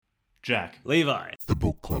Jack. Levi. The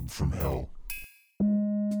Book Club from Hell.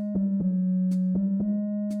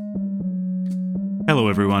 Hello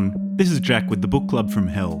everyone, this is Jack with the Book Club from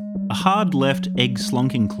Hell, a hard-left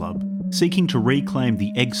egg-slonking club seeking to reclaim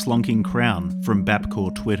the egg-slonking crown from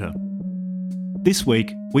Bapcore Twitter. This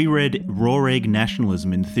week, we read Raw Egg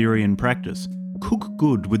Nationalism in Theory and Practice, Cook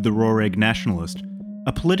Good with the Raw Egg Nationalist,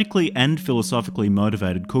 a politically and philosophically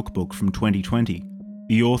motivated cookbook from 2020.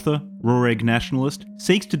 The author, Raw Egg Nationalist,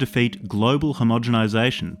 seeks to defeat global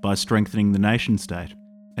homogenisation by strengthening the nation-state.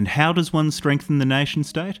 And how does one strengthen the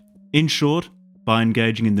nation-state? In short, by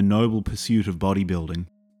engaging in the noble pursuit of bodybuilding.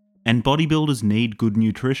 And bodybuilders need good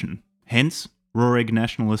nutrition, hence Raw Egg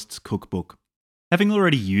Nationalist's cookbook. Having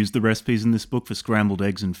already used the recipes in this book for scrambled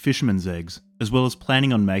eggs and fisherman's eggs, as well as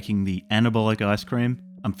planning on making the anabolic ice cream,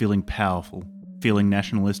 I'm feeling powerful, feeling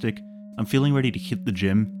nationalistic, I'm feeling ready to hit the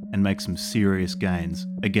gym and make some serious gains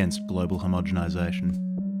against global homogenisation.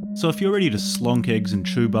 So if you're ready to slonk eggs and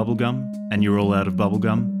chew bubblegum, and you're all out of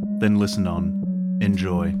bubblegum, then listen on.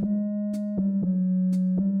 Enjoy.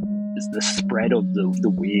 The spread of the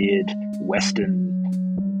weird Western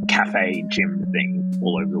cafe gym thing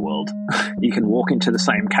all over the world. You can walk into the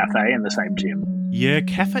same cafe and the same gym. Yeah,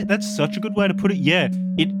 cafe, that's such a good way to put it. Yeah,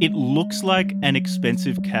 it looks like an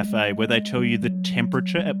expensive cafe where they tell you the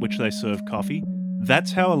temperature at which they serve coffee.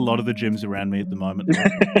 That's how a lot of the gyms around me at the moment look.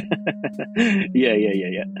 Yeah.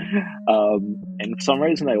 And for some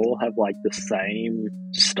reason they all have like the same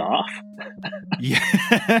staff.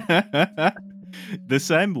 Yeah. The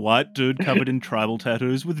same white dude covered in tribal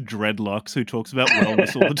tattoos with dreadlocks who talks about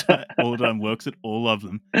wellness all the time, works at all of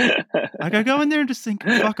them. Like, I go in there and just think,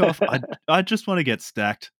 fuck off. I just want to get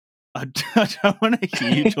stacked. I don't want to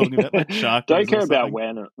hear you talking about my chakras. Don't care about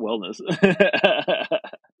wellness.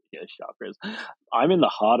 Yeah, chakras. I'm in the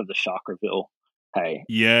heart of the Chakraville. Hey.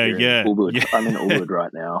 Yeah. Ubud. Yeah. I'm in Ubud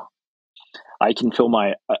right now. I can feel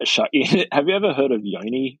my... Have you ever heard of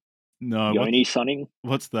yoni? No. Yoni sunning?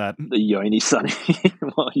 What's that? The yoni sunning.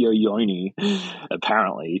 Well, your yoni,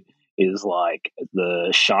 apparently, is like the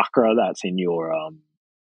chakra that's in your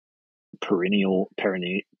perineum.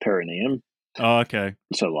 Oh, okay.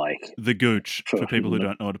 So, like... The gooch, for people who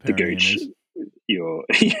don't know what a perineum is. Your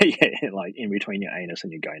like in between your anus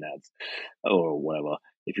and your gonads, or whatever.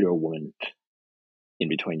 If you're a woman, in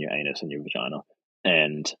between your anus and your vagina,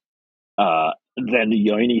 and then the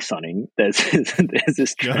yoni sunning. There's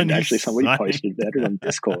this trend. Yoni actually, somebody sunning. posted that on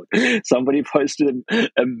Discord. Somebody posted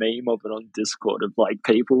a meme of it on Discord of like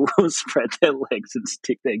people will spread their legs and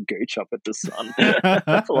stick their gooch up at the sun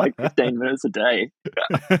for like 15 minutes a day.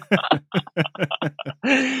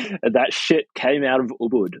 And that shit came out of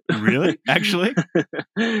Ubud. Really? Actually?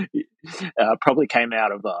 Probably came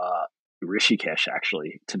out of Rishikesh,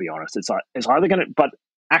 actually, to be honest. It's either going to... But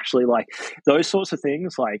actually, like, those sorts of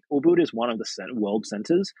things, like, Ubud is one of the world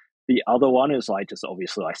centers. The other one is, like, just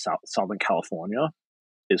obviously, like, Southern California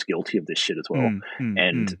is guilty of this shit as well.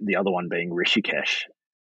 The other one being Rishikesh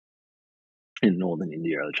in northern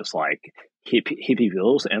India are just, like,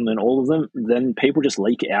 hippievilles. And then all of them, then people just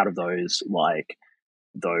leak out of those, like,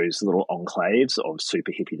 those little enclaves of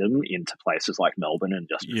super hippiedom into places like Melbourne and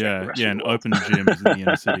just and open gyms in the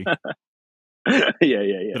inner city.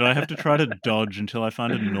 Yeah. That I have to try to dodge until I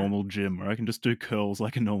find a normal gym where I can just do curls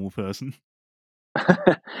like a normal person.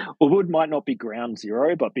 Ubud might not be ground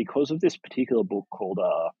zero, but because of this particular book called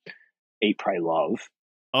Eat, Pray, Love.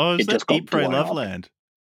 Oh, is it that just got Eat, Pray, blown Love up. land?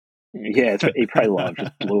 Yeah, it's Eat, Pray, Love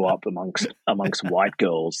just blew up amongst white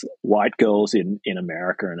girls. White girls in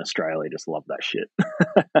America and Australia just love that shit.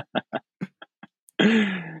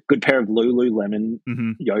 Good pair of Lululemon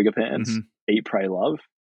yoga pants. Eat, Pray, Love.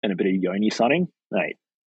 And a bit of yoni sunning. Mate,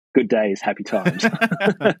 good days, happy times.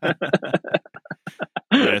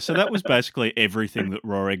 Yeah, so that was basically everything that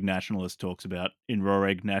Raw Egg Nationalist talks about in Raw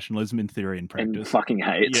Egg Nationalism in Theory and Practice. And fucking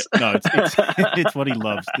hates. Yeah, no, it's what he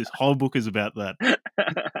loves. This whole book is about that.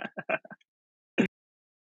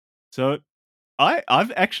 So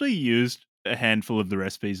I've actually used a handful of the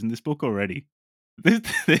recipes in this book already.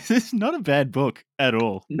 This is not a bad book at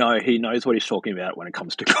all. No, he knows what he's talking about when it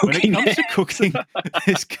comes to cooking. When it comes to cooking,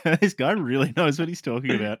 this guy really knows what he's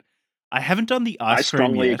talking about. I haven't done the ice cream yet.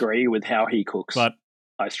 I strongly agree with how he cooks. But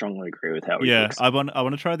I strongly agree with how he cooks. Yeah, I want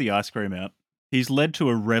to try the ice cream out. He's led to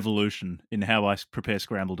a revolution in how I prepare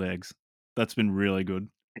scrambled eggs. That's been really good.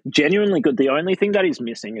 Genuinely good. The only thing that he's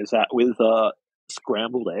missing is that with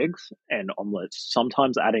scrambled eggs and omelets,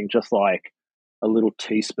 sometimes adding just like a little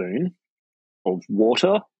teaspoon of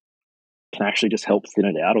water can actually just help thin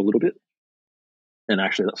it out a little bit. And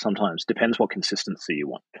actually, that sometimes depends what consistency you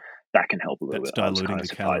want. That can help a little bit. I was kind of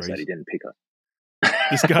surprised that he didn't pick it.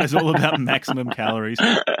 This guy's all about maximum calories.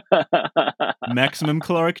 Maximum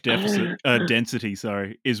caloric density,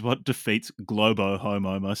 is what defeats globo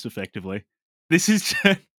homo most effectively. This is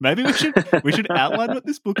maybe we should outline what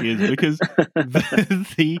this book is, because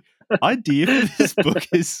the idea for this book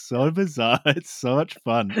is so bizarre. It's so much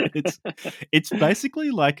fun. It's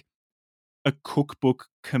basically like a cookbook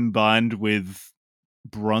combined with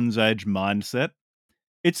Bronze Age mindset.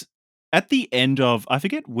 It's at the end of, I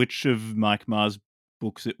forget which of Mike Marr's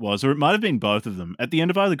books it was, or it might have been both of them. At the end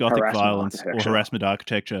of either Gothic Violence or Harassment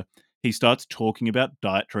Architecture, he starts talking about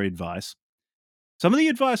dietary advice. Some of the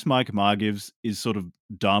advice Mike Marr gives is sort of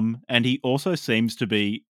dumb, and he also seems to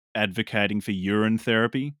be advocating for urine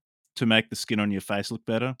therapy to make the skin on your face look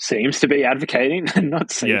better. Seems to be advocating,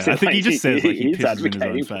 not seems. Yeah, I think he just says like he he's pisses in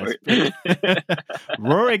his own face.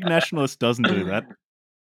 Raw Egg Nationalist doesn't do that,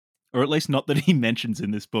 or at least not that he mentions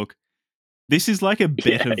in this book. This is like a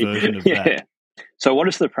better version of that. So what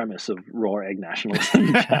is the premise of Raw Egg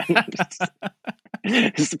Nationalism?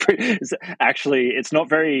 Actually, it's not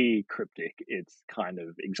very cryptic. It's kind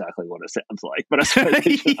of exactly what it sounds like. But I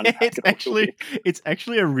suppose it's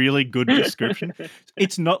actually a really good description.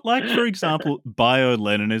 It's not like, for example,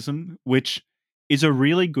 Bio-Leninism, which is a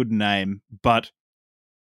really good name, but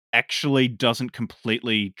actually doesn't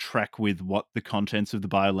completely track with what the contents of the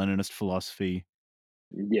Bio-Leninist philosophy.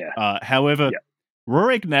 Yeah. However, Raw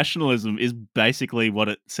Egg Nationalism is basically what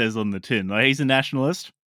it says on the tin. Like, he's a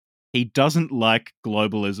nationalist. He doesn't like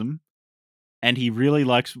globalism, and he really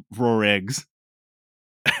likes raw eggs.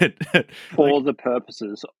 For the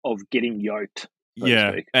purposes of getting yoked.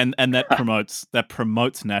 Yeah, and that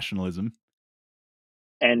promotes nationalism.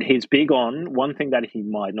 And he's big on one thing that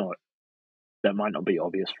that might not be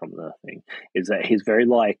obvious from the thing, is that he's very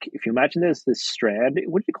like, if you imagine there's this strand,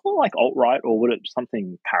 would you call it like alt-right, or would it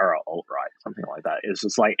something para-alt-right, something like that? It's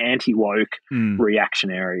just like anti-woke,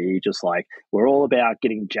 reactionary, just like, we're all about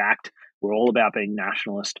getting jacked, we're all about being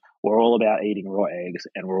nationalist, we're all about eating raw eggs,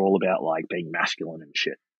 and we're all about like being masculine and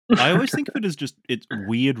shit. I always think of it as just, it's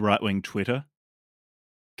weird right-wing Twitter,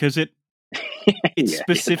 because it's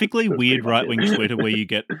specifically weird right-wing Twitter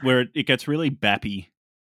where it gets really bappy,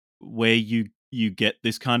 where you get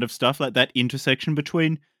this kind of stuff, like that intersection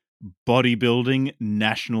between bodybuilding,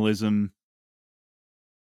 nationalism,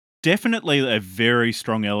 definitely a very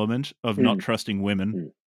strong element of not trusting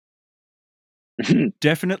women.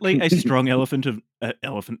 Definitely a strong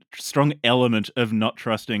strong element of not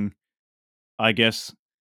trusting, I guess,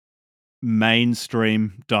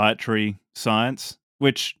 mainstream dietary science,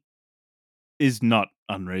 which is not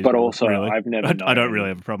unreasonable. But also, really. I've never known I don't really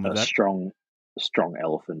have a problem with that. Strong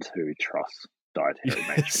elephant who trusts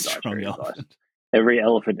dietary strong elephant.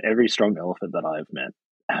 Every strong elephant that I've met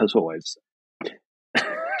has always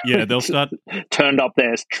they'll start turned up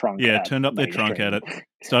their trunk. Yeah, turned up their trunk at it.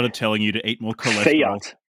 Started telling you to eat more cholesterol.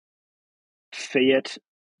 Fiat,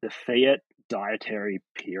 the Fiat dietary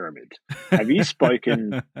pyramid. Have you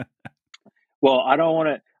spoken? Well, I don't want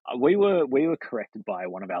to. We were corrected by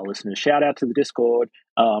one of our listeners. Shout out to the Discord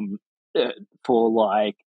for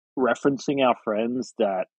like referencing our friends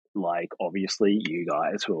that, like, obviously you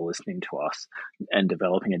guys who are listening to us and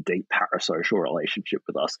developing a deep parasocial relationship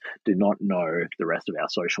with us do not know the rest of our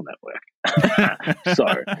social network.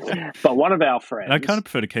 But one of our friends, and I kind of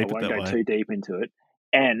prefer to keep it that way. I won't go too deep into it,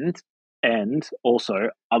 and also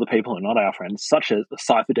other people who are not our friends, such as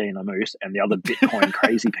Cypherdine Moose and the other Bitcoin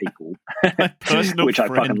crazy people, which I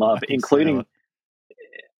fucking love, Michael including Saylor.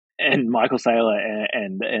 And Michael Saylor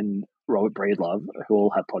and Robert Breedlove, who all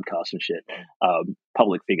have podcasts and shit,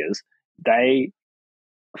 public figures. They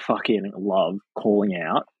fucking love calling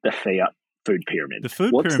out the fiat food pyramid. The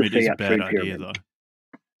food pyramid is a bad idea, though.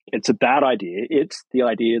 It's a bad idea. It's the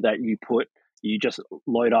idea that you just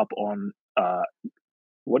load up on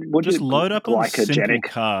load up on simple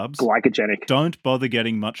carbs. Glycogenic. Don't bother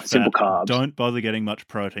getting much fat. Simple carbs. Don't bother getting much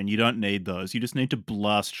protein. You don't need those. You just need to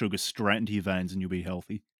blast sugar straight into your veins and you'll be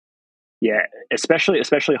healthy. Yeah, especially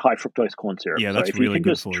high fructose corn syrup. Yeah, that's so if really you can good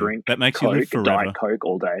just for drink you. That makes Coke, you live forever. Diet Coke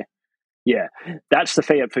all day. Yeah, that's the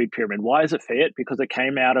Fiat food pyramid. Why is it Fiat? Because it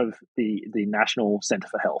came out of the National Center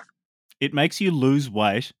for Health. It makes you lose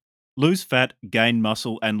weight, lose fat, gain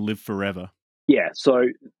muscle, and live forever. Yeah, so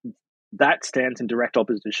that stands in direct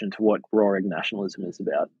opposition to what raw egg nationalism is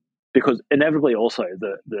about. Because inevitably also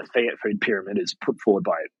the Fiat food pyramid is put forward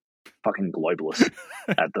by fucking globalists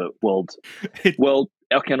at the World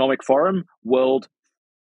Economic Forum, World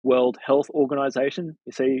Health Organization.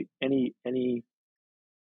 You see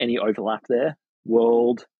any overlap there?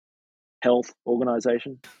 World Health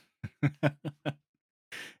Organization.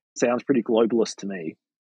 Sounds pretty globalist to me.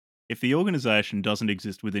 If the organisation doesn't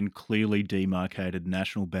exist within clearly demarcated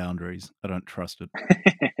national boundaries, I don't trust it.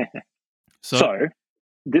 So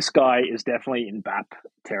this guy is definitely in BAP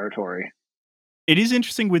territory. It is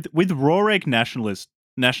interesting with raw egg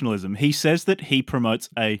nationalism. He says that he promotes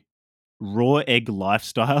a raw egg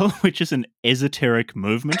lifestyle, which is an esoteric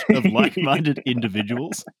movement of like-minded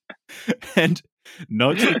individuals, and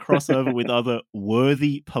notes the crossover with other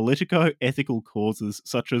worthy politico-ethical causes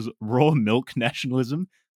such as raw milk nationalism,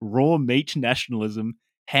 raw meat nationalism,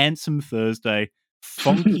 handsome Thursday,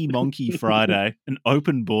 funky monkey Friday, and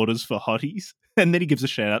open borders for hotties. And then he gives a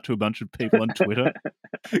shout out to a bunch of people on Twitter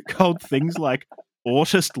called things like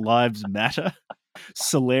Autist Lives Matter,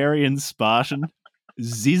 Solarian Spartan,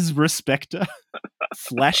 Ziz Respecter,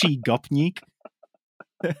 Flashy Gopnik.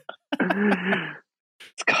 This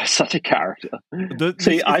guy's such a character.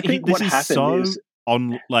 I think what happened is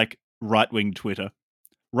on like right-wing Twitter.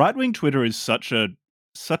 Right-wing Twitter is such a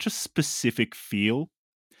specific feel.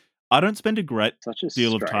 I don't spend a great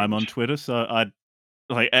deal of time on Twitter, so I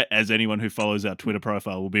like, as anyone who follows our Twitter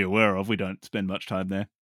profile will be aware of, we don't spend much time there.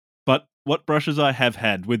 But what brushes I have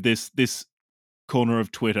had with this corner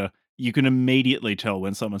of Twitter, you can immediately tell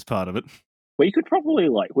when someone's part of it. we would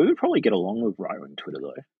probably get along with right-wing Twitter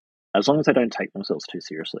though, as long as they don't take themselves too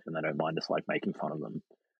seriously and they don't mind us like making fun of them.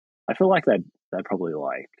 I feel like they'd probably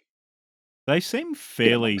like. They seem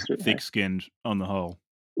fairly thick-skinned on the whole.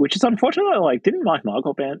 Which is unfortunate. Like, didn't Mike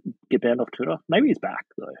Margot get banned off Twitter? Maybe he's back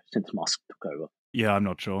though, since Musk took over. Yeah, I'm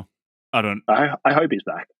not sure. I hope he's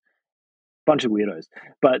back. Bunch of weirdos.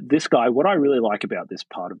 But this guy, what I really like about this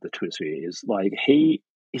part of the Twitter sphere is like he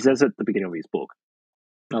says at the beginning of his book,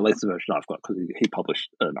 at least the version I've got, because he published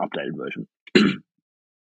an updated version.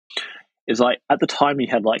 Is like at the time he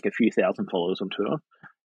had like a few thousand followers on Twitter,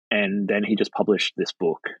 and then he just published this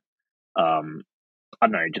book. I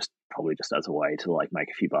don't know, probably just as a way to like make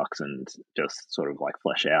a few bucks and just sort of like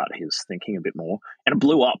flesh out his thinking a bit more. And it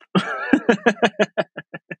blew up.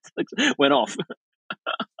 Went off.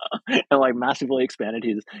 And like massively expanded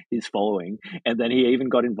his following. And then he even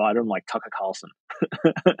got invited on like Tucker Carlson.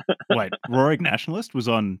 Wait, Roaring Nationalist was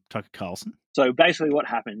on Tucker Carlson? So basically what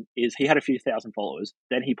happened is he had a few thousand followers.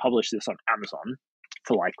 Then he published this on Amazon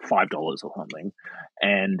for like $5 or something.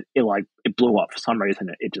 And it blew up. For some reason,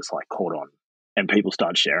 it just like caught on. And people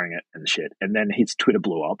started sharing it and shit. And then his Twitter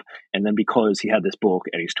blew up. And then because he had this book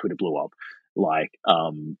and his Twitter blew up, like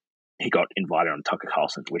he got invited on Tucker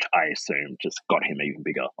Carlson, which I assume just got him even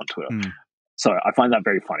bigger on Twitter. So I find that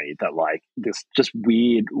very funny that like this just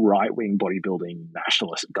weird right-wing bodybuilding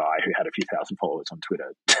nationalist guy who had a few thousand followers on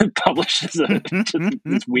Twitter publishes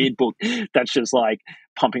this weird book that's just like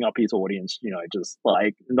pumping up his audience, just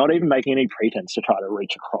like not even making any pretense to try to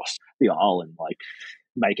reach across the aisle and like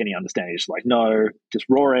make any understanding. It's like, no, just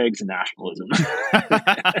raw eggs and nationalism.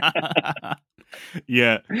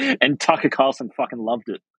 Yeah. And Tucker Carlson fucking loved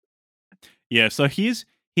it. Yeah, so here's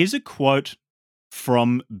a quote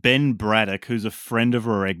from Ben Braddock, who's a friend of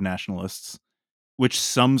raw egg nationalists, which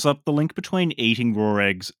sums up the link between eating raw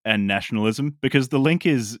eggs and nationalism, because the link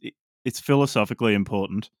it's philosophically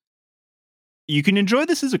important. You can enjoy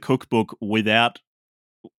this as a cookbook without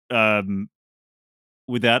buying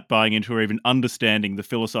into or even understanding the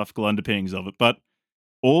philosophical underpinnings of it, but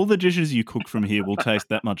all the dishes you cook from here will taste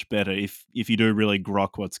that much better if you do really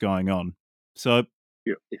grok what's going on. So,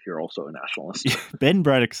 if you're also a nationalist. Ben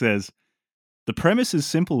Braddock says, the premise is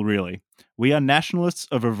simple, really. We are nationalists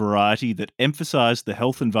of a variety that emphasise the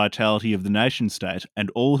health and vitality of the nation-state and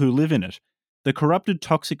all who live in it. The corrupted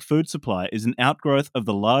toxic food supply is an outgrowth of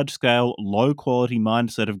the large-scale, low-quality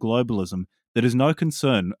mindset of globalism that is no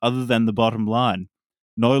concern other than the bottom line.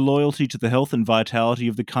 No loyalty to the health and vitality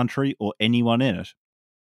of the country or anyone in it.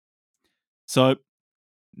 So,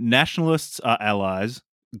 nationalists are allies,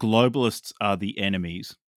 globalists are the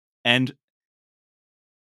enemies. And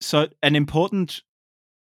so an important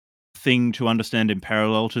thing to understand in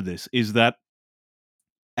parallel to this is that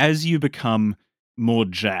as you become more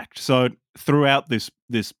jacked, so throughout this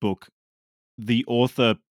book, the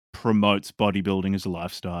author promotes bodybuilding as a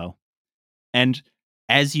lifestyle. And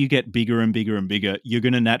as you get bigger and bigger and bigger, you're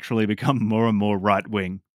going to naturally become more and more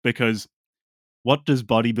right-wing, because what does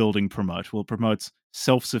bodybuilding promote? Well, it promotes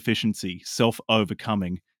self-sufficiency,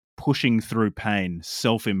 self-overcoming, pushing through pain,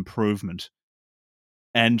 self-improvement.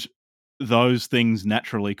 And those things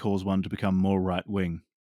naturally cause one to become more right-wing.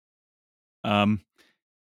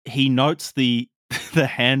 He notes the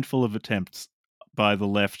handful of attempts by the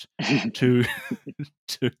left to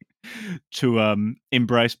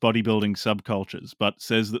embrace bodybuilding subcultures, but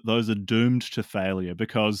says that those are doomed to failure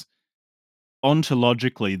because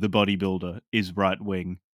ontologically the bodybuilder is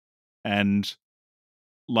right-wing, and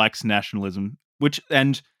likes nationalism,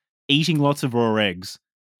 and eating lots of raw eggs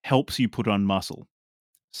helps you put on muscle.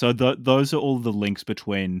 So those are all the links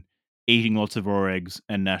between eating lots of raw eggs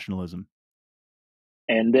and nationalism.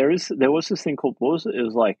 And there was this thing called, what was it? It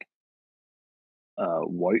was like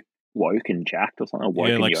woke and jacked or something, woke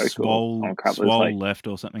Yeah, and like yoked or swole, crap. It was swole like left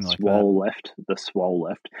or something like that. swole left, the swole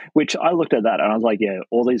left. Which I looked at that and I was like, yeah,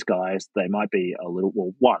 all these guys, they might be a little.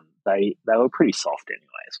 Well, one, they were pretty soft,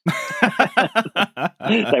 anyways.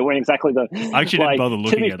 They weren't exactly the. I actually didn't bother To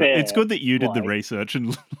looking be at it. fair, It's good that you did the like, research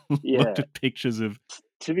and looked yeah. at pictures of.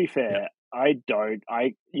 To be fair, I don't.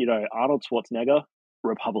 Arnold Schwarzenegger,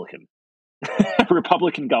 Republican.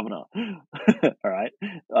 Republican governor. All right.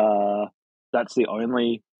 That's the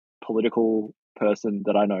only political person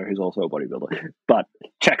that I know who's also a bodybuilder. But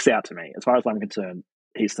checks out to me. As far as I'm concerned,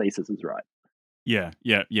 his thesis is right. Yeah.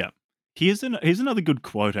 Here's another good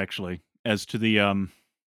quote actually as to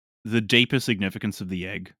the deeper significance of the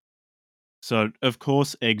egg. So, of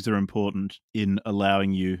course, eggs are important in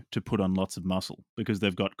allowing you to put on lots of muscle because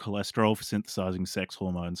they've got cholesterol for synthesizing sex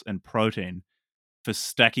hormones and protein for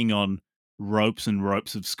stacking on ropes and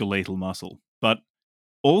ropes of skeletal muscle. But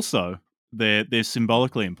also, they're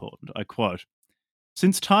symbolically important. I quote,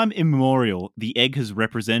 "Since time immemorial, the egg has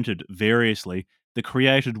represented variously the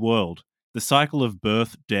created world, the cycle of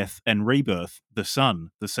birth, death, and rebirth, the sun,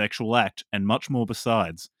 the sexual act, and much more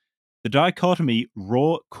besides. The dichotomy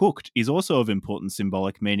raw cooked is also of important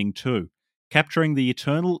symbolic meaning too, capturing the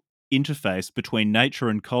eternal interface between nature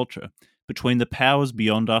and culture, between the powers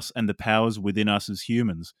beyond us and the powers within us as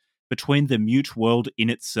humans, between the mute world in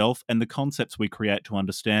itself and the concepts we create to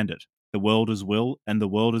understand it, the world as will and the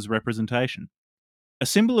world as representation. A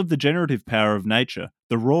symbol of the generative power of nature,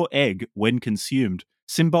 the raw egg, when consumed,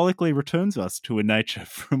 symbolically returns us to a nature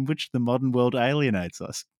from which the modern world alienates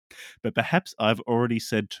us. But perhaps I've already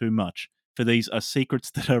said too much, for these are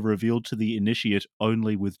secrets that are revealed to the initiate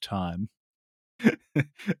only with time."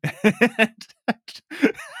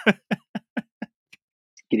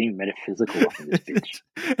 Getting metaphysical up in this bitch.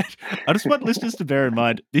 I just want listeners to bear in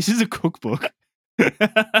mind, this is a cookbook.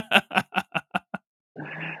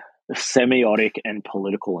 Semiotic and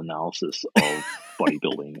political analysis of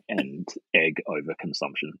bodybuilding and egg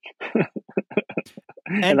overconsumption.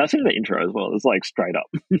 And that's in the intro as well. It's like straight up.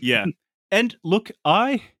 Yeah. And look,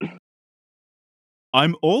 I'm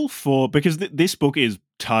all for, because this book is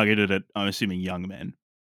targeted at, I'm assuming, young men.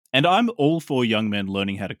 And I'm all for young men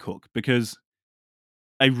learning how to cook because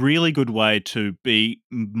a really good way to be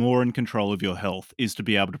more in control of your health is to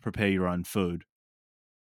be able to prepare your own food.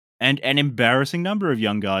 And an embarrassing number of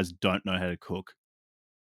young guys don't know how to cook.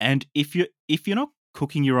 And if you're not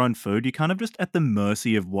cooking your own food, you're kind of just at the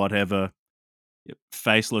mercy of whatever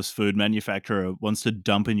faceless food manufacturer wants to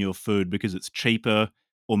dump in your food because it's cheaper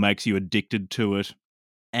or makes you addicted to it.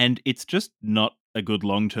 And it's just not a good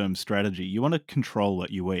long-term strategy. You want to control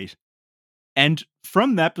what you eat. And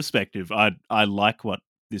from that perspective, I like what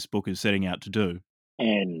this book is setting out to do.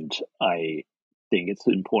 And I think it's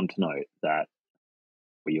important to note that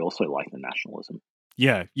we also like the nationalism.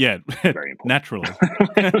 Yeah. Very important. Naturally.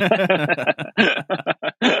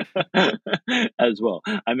 As well.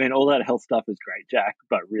 I mean, all that health stuff is great, Jack,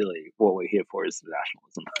 but really what we're here for is the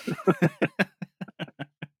nationalism.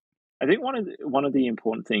 I think one of the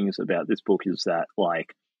important things about this book is that,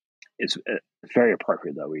 like, it's very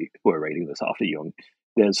appropriate that we're reading this after Jung.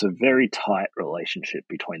 There's a very tight relationship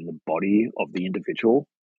between the body of the individual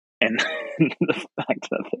and the fact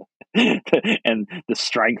that and the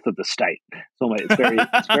strength of the state. It's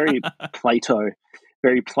very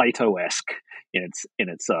very Plato-esque in its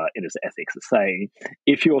ethics. It's saying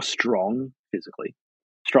if you're strong physically,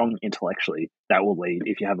 strong intellectually, that will lead.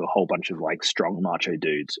 If you have a whole bunch of like strong macho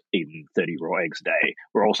dudes eating 30 raw eggs a day,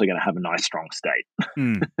 we're also going to have a nice strong state.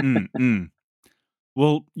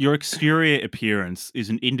 Well, your exterior appearance is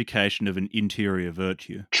an indication of an interior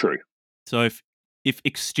virtue. True. So if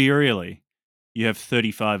exteriorly you have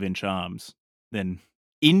 35-inch arms, then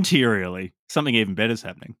interiorly something even better is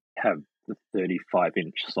happening. Have the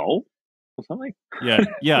 35-inch soul or something?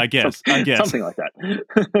 Yeah, I guess. Something like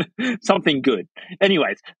that. Something good.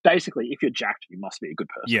 Anyways, basically, if you're jacked, you must be a good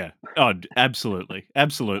person. Yeah. Oh, absolutely.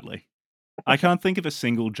 I can't think of a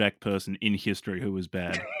single jacked person in history who was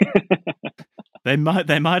bad. They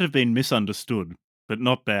might have been misunderstood, but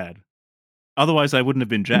not bad. Otherwise, they wouldn't have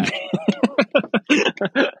been jacked.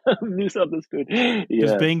 Misunderstood.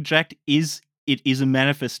 Because being jacked is a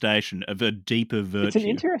manifestation of a deeper virtue. It's an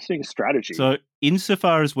interesting strategy. So,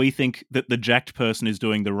 insofar as we think that the jacked person is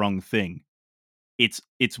doing the wrong thing, it's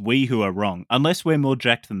we who are wrong, unless we're more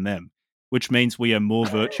jacked than them, which means we are more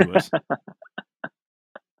virtuous.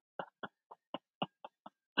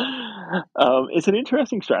 It's an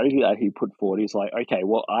interesting strategy that he put forward. He's like, okay,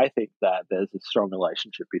 well, I think that there's a strong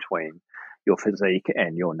relationship between your physique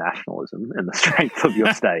and your nationalism and the strength of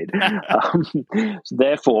your state. So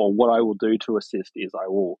therefore, what I will do to assist is I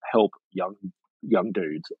will help young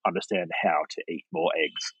dudes understand how to eat more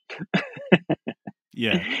eggs.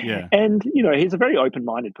 Yeah. And he's a very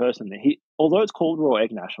open-minded person. Although it's called raw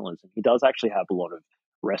egg nationalism, he does actually have a lot of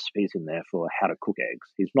recipes in there for how to cook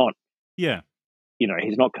eggs. Yeah.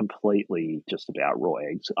 He's not completely just about raw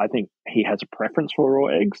eggs. I think he has a preference for raw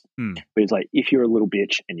eggs, Hmm. but he's like, if you're a little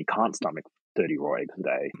bitch and you can't stomach 30 raw eggs a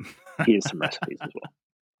day, here's some recipes as well.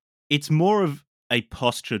 It's more of a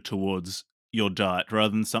posture towards your diet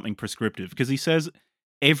rather than something prescriptive, because he says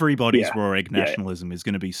everybody's Yeah, raw egg yeah. nationalism is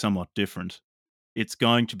going to be somewhat different. It's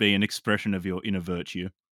going to be an expression of your inner virtue.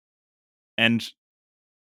 And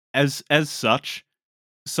as such,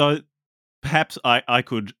 so perhaps I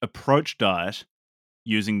could approach diet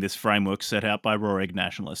using this framework set out by Raw Egg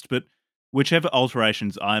Nationalist, but whichever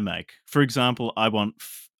alterations I make, for example, I'd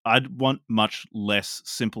want much less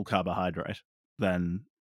simple carbohydrate than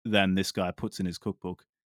this guy puts in his cookbook.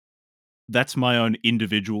 That's my own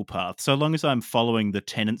individual path. So long as I'm following the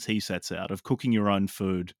tenets he sets out of cooking your own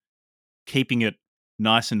food, keeping it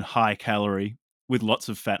nice and high calorie with lots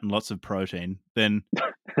of fat and lots of protein, then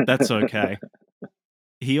that's okay.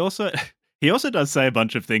 He also does say a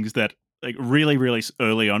bunch of things that, like, really, really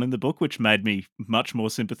early on in the book, which made me much more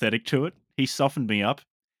sympathetic to it. He softened me up.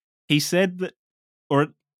 He said that, or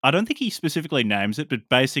I don't think he specifically names it, but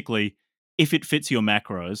basically, if it fits your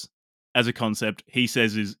macros as a concept, he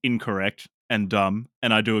says is incorrect and dumb,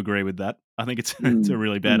 and I do agree with that. I think it's it's a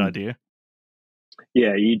really bad idea.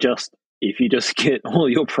 Yeah, if you just get all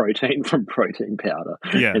your protein from protein powder,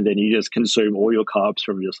 Yeah. and then you just consume all your carbs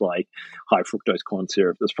from just like high fructose corn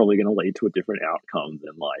syrup, that's probably going to lead to a different outcome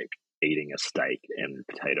than like eating a steak and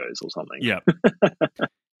potatoes or something. Yeah.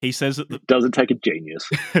 He says that It doesn't take a genius.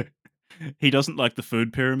 he doesn't like the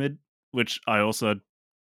food pyramid, which I also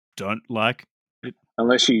don't like.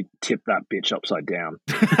 Unless you tip that bitch upside down.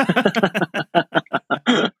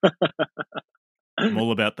 I'm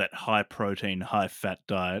all about that high protein, high fat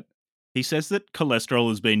diet. He says that cholesterol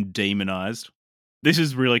has been demonized. This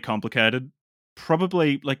is really complicated.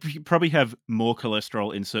 Probably, like, you probably have more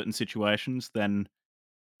cholesterol in certain situations than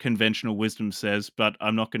conventional wisdom says, but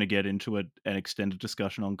I'm not going to get into an extended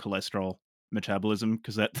discussion on cholesterol metabolism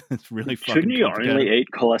because that's really fucking Shouldn't you only complicated. eat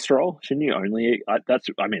cholesterol? Shouldn't you only eat? That's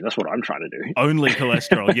what I'm trying to do. Only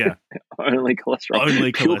cholesterol, yeah. Only cholesterol.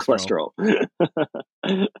 Only Pure cholesterol.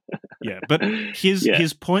 Yeah, but Yeah.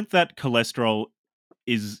 his point that cholesterol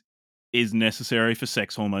is necessary for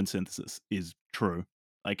sex hormone synthesis is true.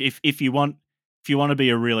 Like, if you want to be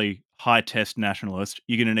a really high test nationalist,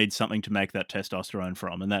 you're going to need something to make that testosterone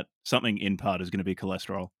from, and that something in part is going to be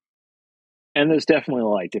cholesterol. And there's definitely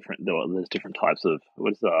like there's different types of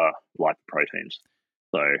lipoproteins.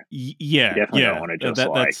 So you definitely don't want to just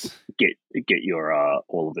That's get your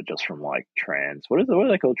all of it just from like what are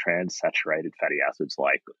they called, trans saturated fatty acids.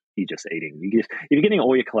 Like if you're getting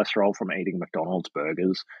all your cholesterol from eating McDonald's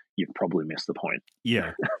burgers, you've probably missed the point.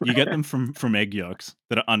 Yeah, you get them from egg yolks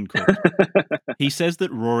that are uncooked. He says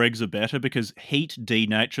that raw eggs are better because heat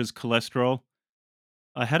denatures cholesterol.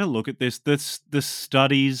 I had a look at this. The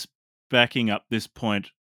studies backing up this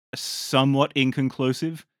point are somewhat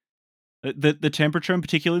inconclusive. The temperature, and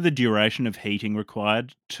particularly the duration of heating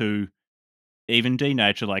required to even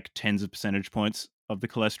denature like tens of percentage points of the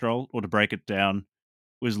cholesterol, or to break it down,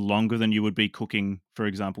 was longer than you would be cooking, for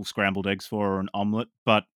example, scrambled eggs for, or an omelette,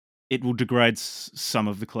 but it will degrade some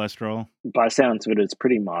of the cholesterol. By sounds of it, it's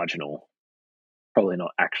pretty marginal. Probably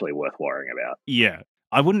not actually worth worrying about. Yeah.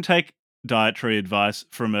 I wouldn't take dietary advice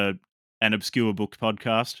from an obscure book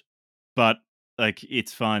podcast, but like,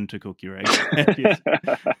 it's fine to cook your eggs.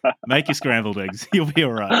 Make your scrambled eggs. You'll be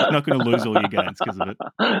all right. You're not going to lose all your gains because of it.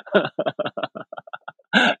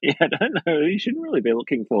 Yeah, I don't know. You shouldn't really be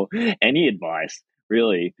looking for any advice,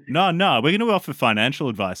 really. No, we're going to offer financial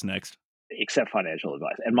advice next. Except financial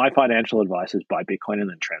advice. And my financial advice is buy Bitcoin and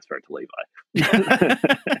then transfer it to Levi.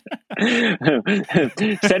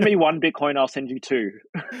 Send me 1 Bitcoin, I'll send you 2.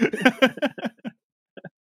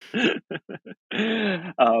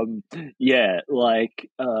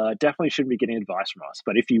 Definitely shouldn't be getting advice from us.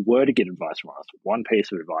 But if you were to get advice from us, one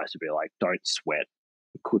piece of advice would be like, don't sweat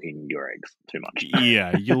cooking your eggs too much.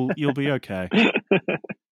 Yeah, you'll be okay.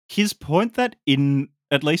 His point that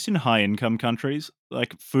at least in high income countries,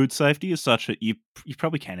 like, food safety is such that you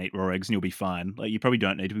probably can eat raw eggs and you'll be fine. Like, you probably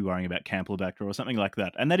don't need to be worrying about Campylobacter or something like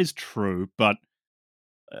that. And that is true, but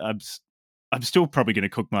I'm still probably going to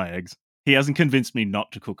cook my eggs. He hasn't convinced me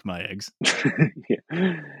not to cook my eggs.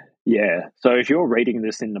 Yeah. Yeah. So if you're reading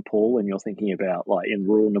this in Nepal and you're thinking about like in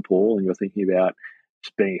rural Nepal and you're thinking about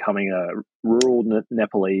just becoming a rural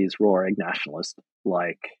Nepalese raw egg nationalist,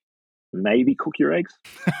 like maybe cook your eggs,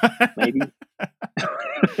 maybe.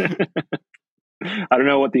 I don't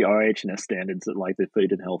know what the OHS standards, like the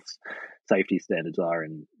food and health safety standards, are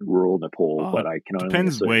in rural Nepal, Oh, but it I can only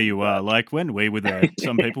depends where assume you are. that. Like when we were there,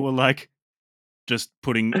 some people were like just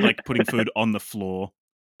putting food on the floor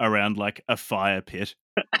around like a fire pit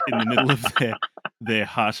in the middle of their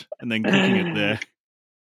hut and then cooking it there.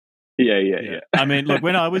 Yeah, yeah, Yeah. I mean, yeah. look,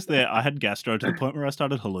 when I was there, I had gastro to the point where I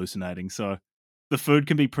started hallucinating. So the food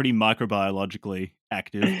can be pretty microbiologically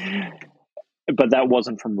active. But that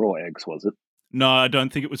wasn't from raw eggs, was it? No, I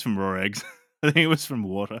don't think it was from raw eggs. I think it was from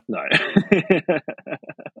water. No.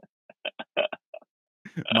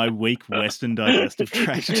 My weak Western digestive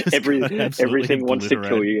tract just got absolutely Everything wants to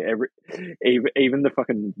kill obliterated. you. Even the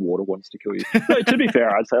fucking water wants to kill you. No, to be fair,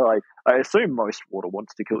 I'd say like I assume most water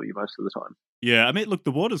wants to kill you most of the time. Yeah, I mean, look,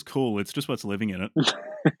 the water's cool. It's just what's living in it.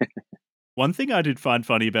 One thing I did find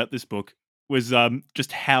funny about this book was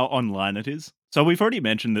just how online it is. So we've already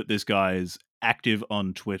mentioned that this guy is active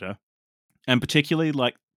on Twitter, and particularly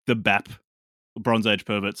like the BAP, Bronze Age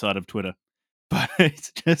pervert side of Twitter. But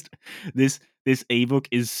it's just this ebook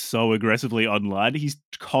is so aggressively online. He's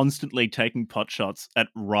constantly taking pot shots at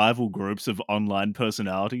rival groups of online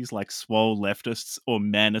personalities like swole leftists or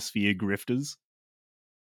manosphere grifters,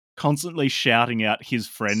 constantly shouting out his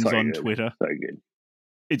So friends on good, Twitter. so good.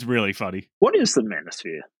 It's really funny. What is the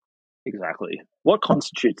manosphere exactly? What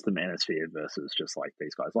constitutes the manosphere versus just like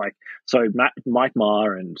these guys? Like, so Mike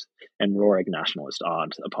Marr and Rorik Nationalist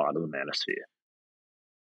aren't a part of the manosphere.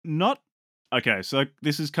 Not okay. So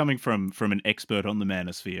this is coming from an expert on the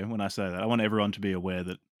manosphere. When I say that, I want everyone to be aware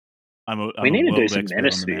that We I'm a need to do world some expert on the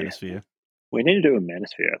manosphere. manosphere. We need to do a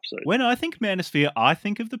manosphere episode. When I think manosphere, I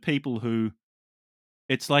think of the people who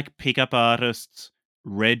it's like pickup artists,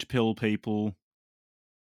 red pill people.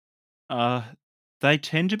 Uh, they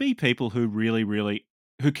tend to be people who really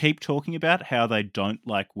who keep talking about how they don't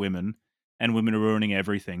like women and women are ruining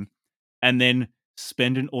everything, and then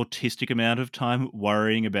spend an autistic amount of time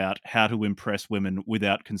worrying about how to impress women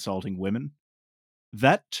without consulting women.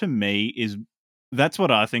 That to me is that's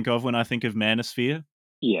what I think of when I think of manosphere.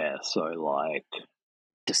 Yeah, so like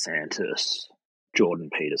DeSantis, Jordan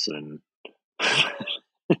Peterson.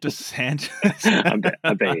 DeSantis. I'm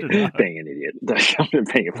I being, don't know. being an idiot. I'm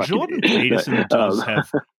being a fucking Jordan idiot. Peterson does have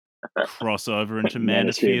crossover into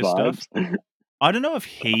Manosphere manosphere stuff. vibes. I don't know if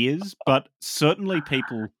he is, but certainly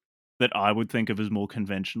people that I would think of as more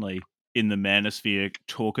conventionally in the manosphere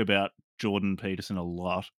talk about Jordan Peterson a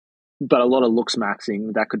lot. But a lot of looks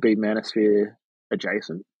maxing, that could be manosphere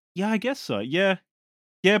adjacent. Yeah, I guess so. Yeah.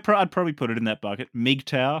 Yeah, I'd probably put it in that bucket.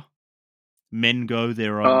 MGTOW, men go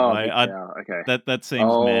their own Oh, way. MGTOW. Okay. That seems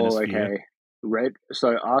Oh, manosphere. okay. Red.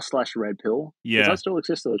 So r/red pill. Does Yeah. that still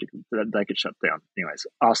exist? Or they could shut down. Anyways,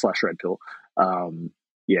 r/red pill.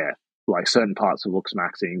 Yeah, like certain parts of looks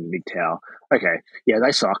maxing, MGTOW. Okay, yeah,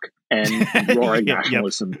 they suck. And Roaring Yep.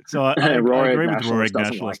 Nationalism. So I Roaring agree with Nationalist Rorig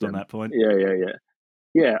doesn't like Nationalist on them. that point. Yeah.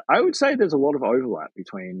 Yeah, I would say there's a lot of overlap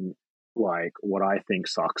between like what I think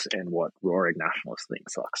sucks and what Roaring Nationalist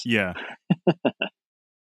thinks sucks. Yeah.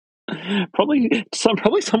 Probably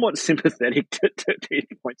somewhat sympathetic to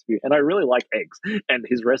Peter's points of view, and I really like eggs, and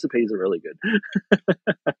his recipes are really good.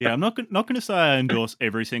 Yeah, I'm not going to say I endorse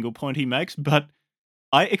every single point he makes, but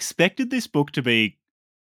I expected this book to be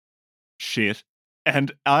shit,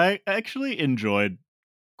 and I actually enjoyed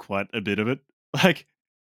quite a bit of it. Like,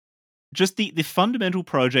 just the fundamental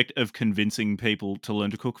project of convincing people to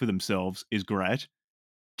learn to cook for themselves is great.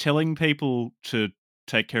 Telling people to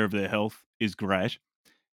take care of their health is great.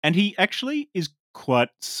 And he actually is quite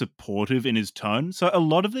supportive in his tone. So a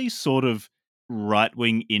lot of these sort of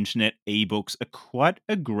right-wing internet ebooks are quite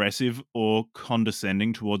aggressive or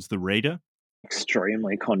condescending towards the reader.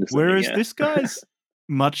 Extremely condescending, Whereas yeah. this guy's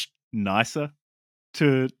much nicer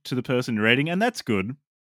to the person reading, and that's good.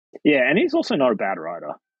 Yeah, and he's also not a bad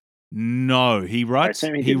writer. No, he I writes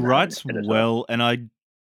assume he didn't have an editor. well, and I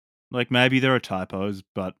like maybe there are typos,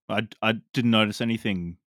 but I didn't notice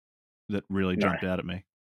anything that really No, jumped out at me.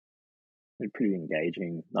 they're pretty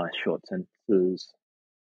engaging, nice short sentences,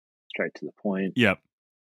 straight to the point. Yep.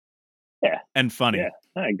 Yeah, And funny. yeah,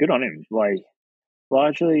 no, good on him. Like,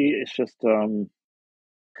 largely, it's just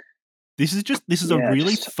This is a yeah,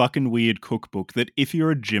 really fucking weird cookbook that if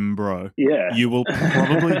you're a gym bro, yeah. you will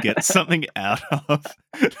probably get something out of.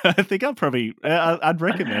 I think I'd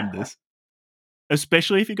recommend this.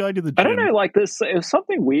 especially if you're going to the I don't gym. know, like this it was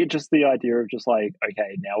something weird, just the idea of just like,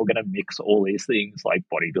 okay, now we're gonna mix all these things like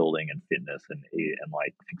bodybuilding and fitness and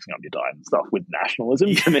like fixing up your diet and stuff with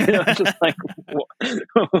nationalism. To me, I was just like,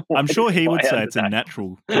 what? I'm sure he would Why say under it's a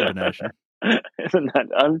natural combination. Isn't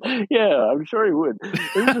that? Yeah, I'm sure he would.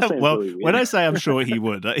 It just seems Well, really when weird. I say I'm sure he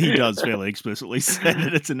would, he does fairly explicitly say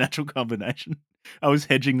that it's a natural combination. I was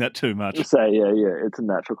hedging that too much. Say, yeah, it's a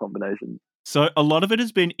natural combination. So a lot of it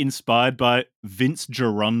has been inspired by Vince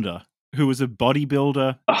Gironda, who was a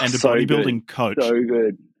bodybuilder Oh, and a so good, bodybuilding coach. so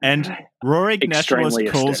good. And Roeg Nationalist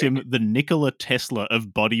Extremely calls aesthetic. him the Nikola Tesla of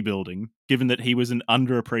bodybuilding, given that he was an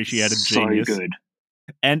underappreciated So genius. good,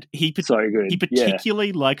 And he so good. Yeah,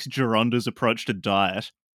 particularly likes Gironda's approach to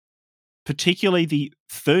diet, particularly the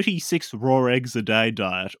 36 raw eggs a day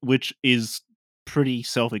diet, which is pretty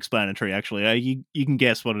self-explanatory, actually. You can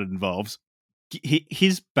guess what it involves.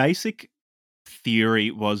 His basic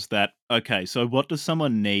theory was that, okay, so what does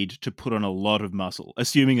someone need to put on a lot of muscle,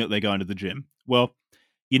 assuming that they're going to the gym? Well,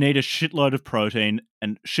 you need a shitload of protein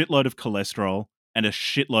and shitload of cholesterol and a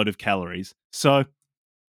shitload of calories. So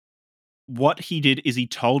what he did is he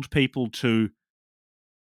told people to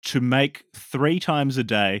make 3 times a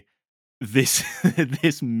day this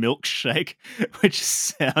this milkshake, which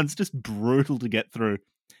sounds just brutal to get through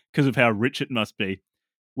because of how rich it must be,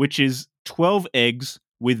 which is 12 eggs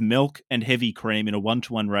with milk and heavy cream in a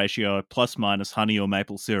 1-to-1 ratio, plus minus honey or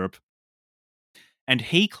maple syrup. And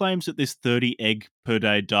he claims that this 30 egg per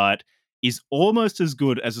day diet is almost as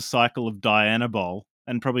good as a cycle of Dianabol,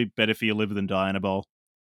 and probably better for your liver than Dianabol.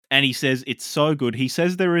 And he says it's so good. He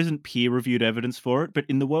says there isn't peer-reviewed evidence for it, but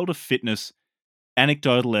in the world of fitness,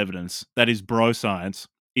 anecdotal evidence, that is bro science,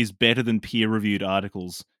 is better than peer-reviewed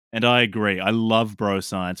articles. And I agree. I love bro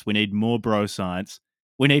science. We need more bro science.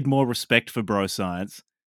 We need more respect for bro science.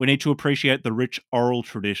 We need to appreciate the rich oral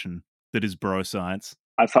tradition that is bro science.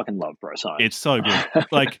 I fucking love bro science. It's so good.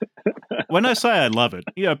 Like, when I say I love it,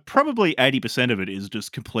 yeah, probably 80% of it is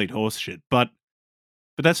just complete horseshit. But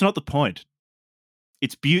that's not the point.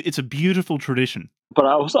 It's a beautiful tradition. But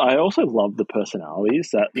I also love the personalities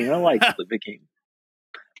that like Liver King.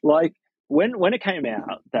 Like when it came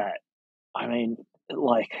out that I mean,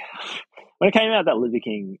 like when it came out that Liver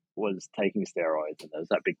King was taking steroids and there was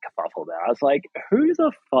that big kerfuffle about it, I was like, who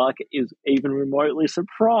the fuck is even remotely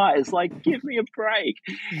surprised? Like, give me a break.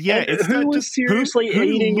 Yeah, And it's who not was just seriously who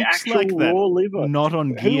eating looks actual like that, raw liver? not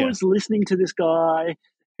on Who gear. was listening to this guy?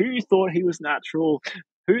 Who thought he was natural?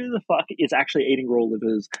 Who the fuck is actually eating raw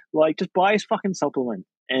livers? Like, just buy his fucking supplement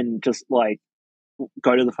and just like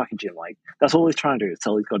go to the fucking gym. Like, that's all he's trying to do is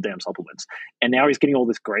sell these goddamn supplements. And now he's getting all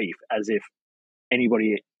this grief as if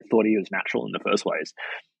anybody thought he was natural in the first place.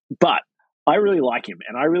 But I really like him,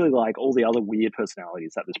 and I really like all the other weird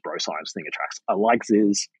personalities that this bro science thing attracts. I like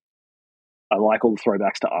Ziz. I like all the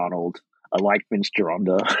throwbacks to Arnold. I like Vince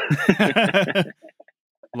Gironda.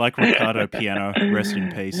 Like Ricardo Piano, rest in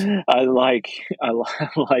peace. I like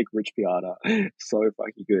Rich Piana. So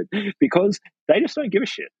fucking good. Because they just don't give a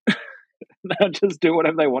shit. They'll just do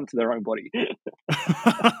whatever they want to their own body.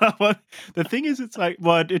 Well, the thing is, it's like,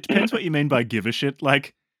 well, it depends what you mean by give a shit.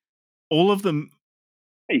 Like, all of them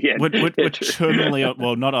Yeah, were terminally,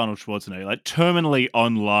 well, not Arnold Schwarzenegger, like terminally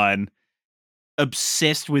online,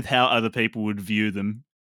 obsessed with how other people would view them.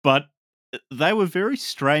 But they were very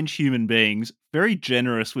strange human beings, very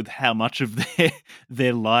generous with how much of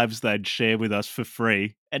their lives they'd share with us for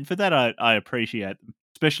free. And for that, I appreciate them,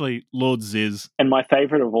 especially Lord Ziz. And my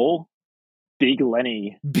favorite of all, Big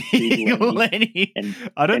Lenny. Big Lenny.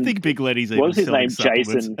 I don't think Big Lenny's even selling supplements,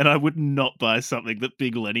 Jason? and I would not buy something that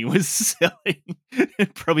Big Lenny was selling.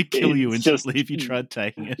 It'd probably kill you instantly if you tried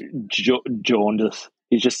taking it. Jaundice.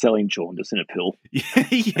 He's just selling jaundice in a pill.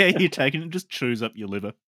 Yeah, you're taking it, just chews up your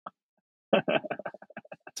liver.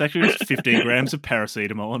 It's actually just 15 grams of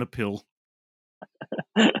paracetamol on a pill.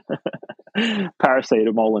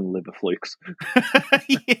 Paracetamol and liver flukes.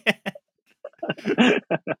 Yeah.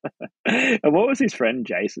 And what was his friend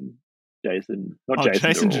Jason? Jason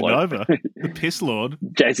Genova, the piss lord.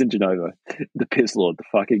 Jason Genova, the piss lord, the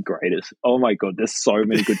fucking greatest. Oh my god, there's so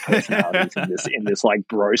many good personalities in this like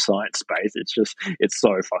bro science space. It's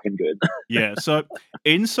so fucking good. Yeah. So,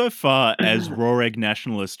 insofar as Raw Egg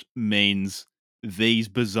Nationalist means these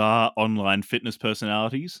bizarre online fitness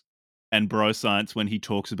personalities, and bro science when he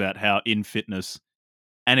talks about how in fitness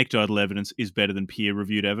anecdotal evidence is better than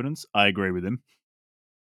peer-reviewed evidence, I agree with him.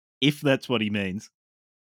 If that's what he means.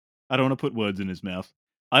 I don't want to put words in his mouth.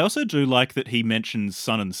 I also do like that he mentions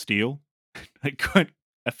Sun and Steel quite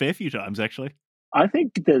a fair few times, actually. I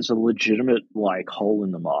think there's a legitimate like hole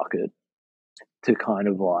in the market to kind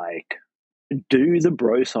of like do the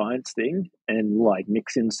bro science thing and like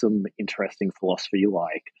mix in some interesting philosophy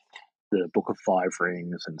like the Book of Five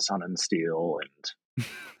Rings and Sun and Steel and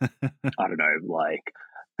I don't know, like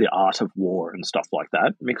the art of war and stuff like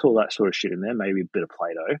that. Mix all that sort of shit in there, maybe a bit of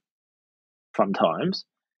Plato, fun times.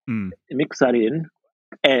 Mix that in,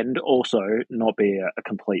 and also not be a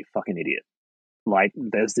complete fucking idiot. Like,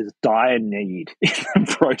 there's this dire need in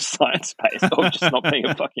the pro science space of just not being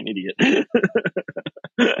a fucking idiot.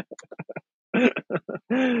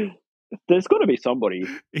 There's got to be somebody.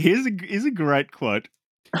 Here's a great quote.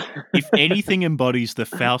 If anything embodies the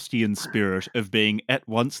Faustian spirit of being at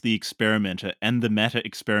once the experimenter and the matter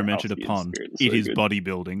experimented upon, it is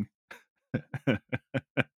bodybuilding.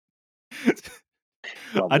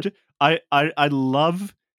 I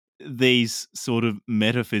love these sort of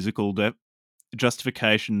metaphysical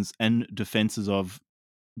justifications and defenses of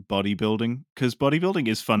bodybuilding, because bodybuilding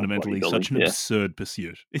is fundamentally such an absurd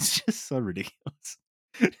pursuit. It's just so ridiculous.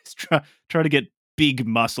 Just try to get big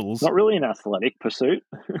muscles. Not really an athletic pursuit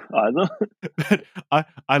either. But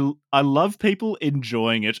I love people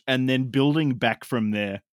enjoying it and then building back from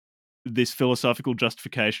there this philosophical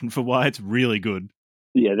justification for why it's really good.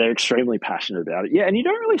 Yeah, they're extremely passionate about it. Yeah, and you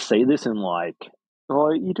don't really see this in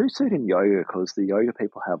well, you do see it in yoga because the yoga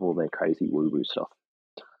people have all their crazy woo-woo stuff.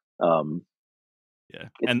 Yeah,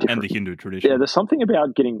 and the Hindu tradition. Yeah, there's something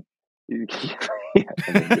about getting...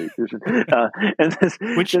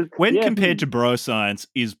 Which, when compared to bro science,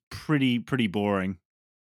 is pretty boring.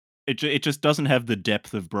 It just doesn't have the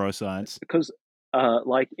depth of bro science. Because, I'm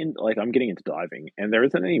getting into diving, and there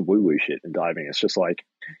isn't any woo-woo shit in diving. It's just like,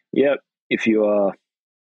 yeah, if you are,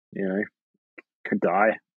 could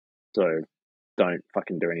die, so don't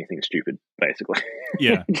fucking do anything stupid, basically.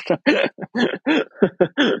 Yeah.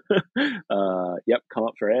 Yep, come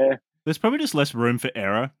up for air. There's probably just less room for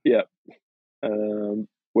error. Yep.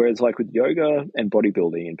 Whereas like with yoga and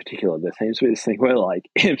bodybuilding in particular, there seems to be this thing where like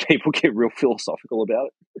people get real philosophical about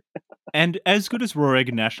it. And as good as raw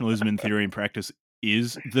egg nationalism in theory and practice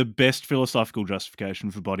is, the best philosophical justification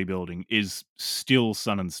for bodybuilding is still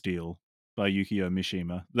Sun and Steel by Yukio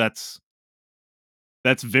Mishima. That's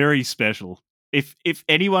very special. If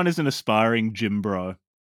anyone is an aspiring gym bro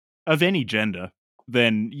of any gender,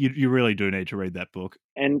 then you really do need to read that book.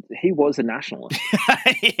 And he was a nationalist.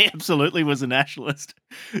 He absolutely was a nationalist.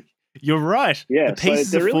 You're right. Yeah, the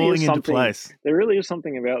pieces are falling into place. There really is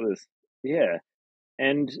something about this. Yeah.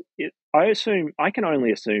 And I can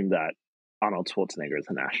only assume that Arnold Schwarzenegger is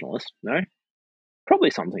a nationalist, no?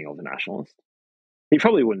 Probably something of a nationalist. He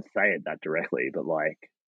probably wouldn't say it that directly, but like,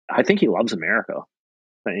 I think he loves America,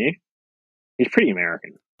 don't you? He's pretty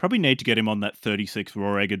American. Probably need to get him on that 36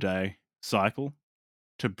 raw egg a day cycle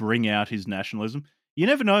to bring out his nationalism. You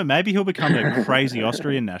never know, maybe he'll become a crazy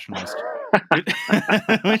Austrian nationalist,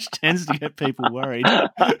 which tends to get people worried.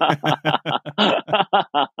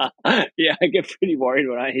 Yeah, I get pretty worried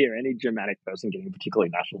when I hear any Germanic person getting particularly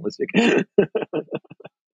nationalistic.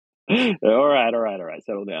 All right,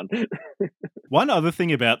 settle down. One other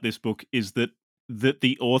thing about this book is that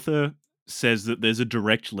the author says that there's a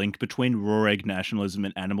direct link between raw egg nationalism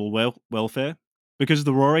and animal welfare, because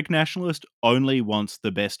the raw egg nationalist only wants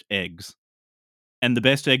the best eggs, and the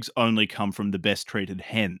best eggs only come from the best treated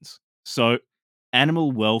hens. So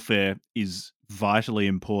animal welfare is vitally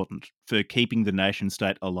important for keeping the nation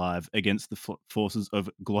state alive against the forces of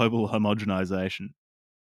global homogenization.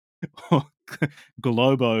 Or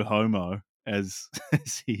globo homo, as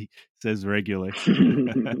he says regularly.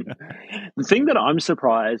 The thing that I'm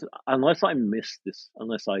surprised, unless I missed this,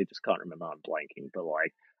 unless I just can't remember, I'm blanking, but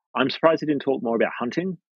like, I'm surprised he didn't talk more about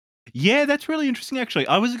hunting. Yeah, that's really interesting, actually.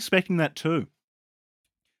 I was expecting that too.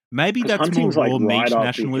 Maybe that's more raw meat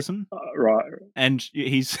nationalism. Right. And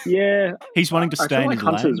he's wanting to stay in his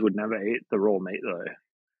lane. Hunters would never eat the raw meat, though.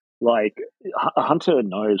 Like, a hunter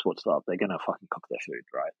knows what's up. They're going to fucking cook their food,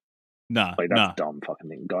 right? Nah, like, that's a dumb fucking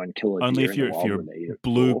thing. Go and kill a only deer if you're a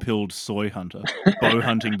blue-pilled soy hunter, bow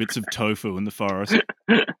hunting bits of tofu in the forest.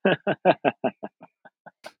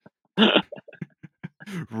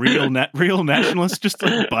 Real nationalists just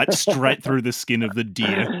like bite straight through the skin of the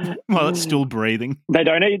deer while it's still breathing. They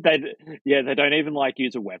don't even like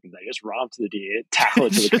use a weapon. They just run up to the deer, tackle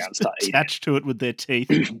it to the ground, start eating. Attach to it with their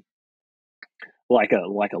teeth, like a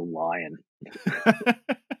lion.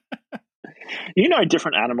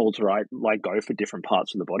 Different animals, right? Like, go for different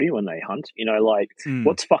parts of the body when they hunt.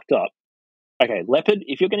 What's fucked up? Okay, leopard.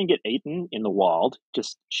 If you're going to get eaten in the wild,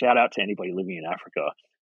 just shout out to anybody living in Africa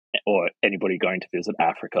or anybody going to visit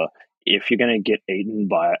Africa. If you're going to get eaten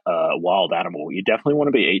by a wild animal, you definitely want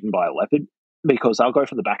to be eaten by a leopard, because they'll go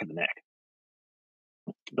for the back of the neck.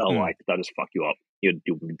 They'll just fuck you up. You'll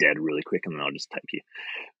be dead really quick, and they'll just take you.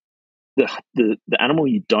 the animal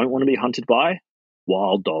you don't want to be hunted by,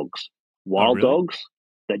 wild dogs. Oh, Wild really? dogs,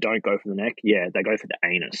 they don't go for the neck. Yeah, they go for the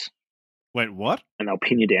anus, Wait, what? and they'll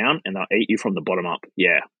pin you down and they'll eat you from the bottom up.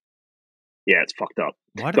 Yeah, yeah, it's fucked up.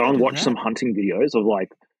 Why do Go they and do watch some that? hunting videos of like,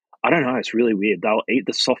 I don't know, it's really weird. They'll eat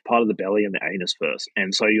the soft part of the belly and the anus first,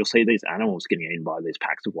 and so you'll see these animals getting eaten by these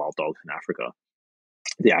packs of wild dogs in Africa,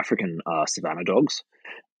 the African savannah dogs,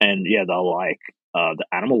 and yeah, they'll like the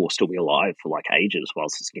animal will still be alive for like ages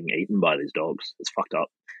whilst it's getting eaten by these dogs. It's fucked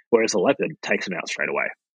up. Whereas a leopard takes them out straight away.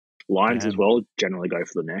 Lions as Damn. well generally go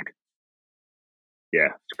for the neck. Yeah,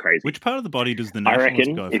 it's crazy. Which part of the body does the I nationalist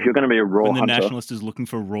reckon go if you're for going to be a raw when the hunter, nationalist is looking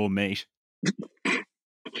for raw meat?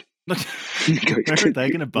 Where go- are they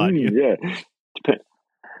going to bite you?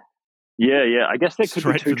 yeah, yeah. I guess there could be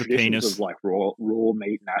Straight two for the traditions of penis. like raw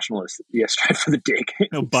meat nationalists. Yeah, straight for the dick.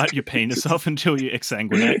 They'll bite your penis off until you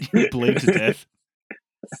exsanguinate. You bleed to death.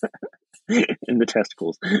 In the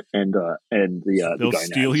testicles and the They'll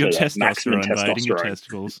steal gonads, your so that maximum testosterone by eating your testosterone,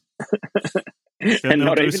 testicles. Then and they'll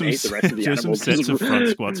not do even some eat the rest of the do some animal sets of front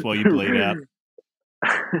squats while you bleed out.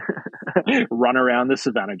 Run around the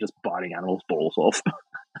savannah just biting animals' balls off.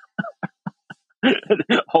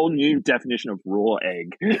 Whole new definition of raw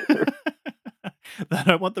egg. They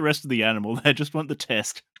don't want the rest of the animal. They just want the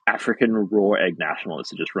test. African raw egg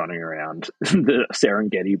nationalists are just running around the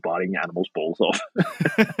Serengeti biting animals' balls off.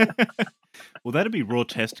 Well, that'd be raw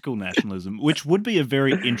testicle nationalism, which would be a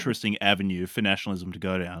very interesting avenue for nationalism to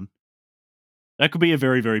go down. That could be a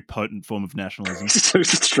very, very potent form of nationalism. So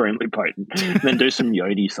it's extremely potent. Then do some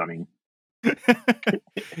Yodi sunning.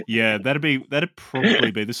 Yeah, that'd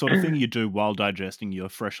probably be the sort of thing you do while digesting your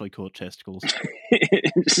freshly caught testicles.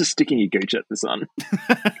 Just sticking your gooch at the sun.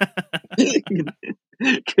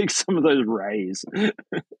 Kick some of those rays.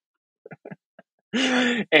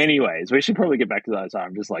 Anyways, we should probably get back to that.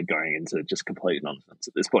 I'm just like going into just complete nonsense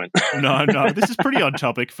at this point. No, this is pretty on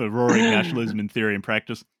topic for roaring nationalism in theory and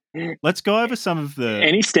practice. Let's go over some of the...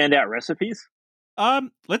 Any standout recipes?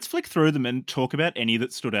 Let's flick through them and talk about any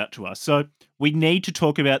that stood out to us. So we need to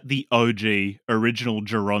talk about the OG original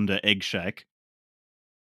Geronda egg shake.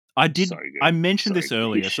 I mentioned this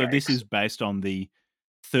earlier, so this is based on the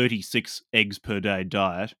 36 eggs per day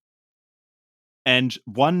diet. And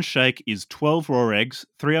one shake is 12 raw eggs,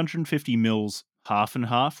 350 mils half and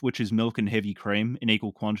half, which is milk and heavy cream in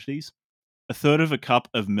equal quantities, a third of a cup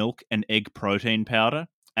of milk and egg protein powder,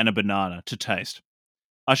 and a banana to taste.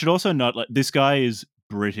 I should also note, like, this guy is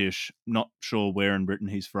British, not sure where in Britain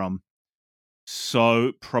he's from,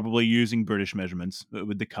 so probably using British measurements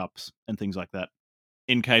with the cups and things like that,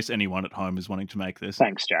 in case anyone at home is wanting to make this.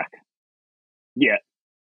 Thanks, Jack. Yeah.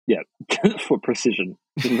 For precision.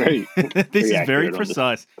 This is very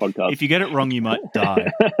precise. If you get it wrong, you might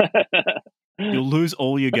die. You'll lose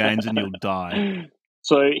all your gains and you'll die.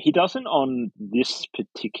 So he doesn't on this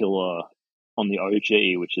particular, on the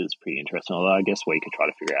OG, which is pretty interesting. Although I guess we could try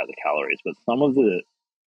to figure out the calories, but some of the...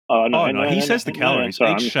 no, he says the calories.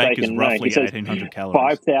 Sorry, each shake is roughly 1,800 calories.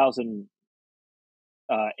 5,000,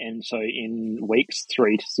 and so in weeks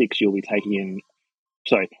 3 to 6, you'll be taking in...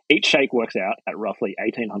 So each shake works out at roughly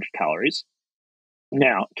 1,800 calories.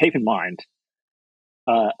 Now, keep in mind,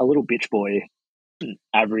 a little bitch boy,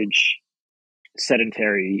 average,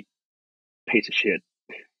 sedentary piece of shit,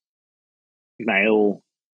 male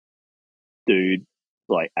dude,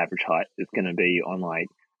 like average height, is going to be on like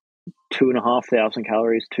 2,500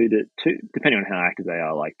 calories, depending on how active they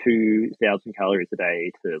are, like 2,000 calories a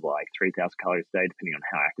day to like 3,000 calories a day, depending on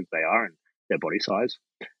how active they are and their body size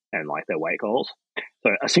and like their weight goals. So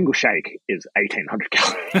a single shake is 1,800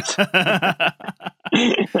 calories.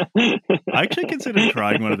 I actually considered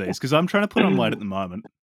trying one of these because I'm trying to put on weight at the moment,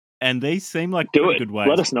 and these seem like pretty good ways.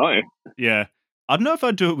 Let us know. Yeah, I don't know if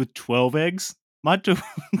I'd do it with 12 eggs. Might do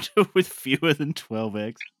it with fewer than 12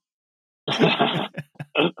 eggs.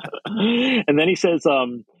 And then he says,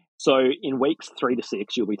 so in weeks 3 to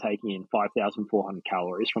 6, you'll be taking in 5,400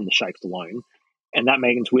 calories from the shakes alone. And that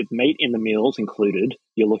means with meat in the meals included,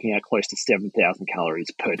 you're looking at close to 7,000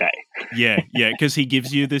 calories per day. Yeah, because he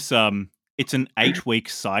gives you this, it's an 8-week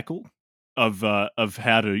cycle of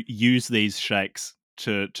how to use these shakes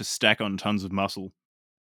to stack on tons of muscle.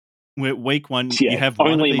 Where week 1, you have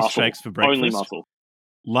one of these shakes for breakfast. Only muscle.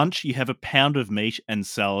 Lunch, you have a pound of meat and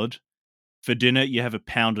salad. For dinner, you have a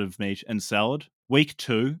pound of meat and salad. Week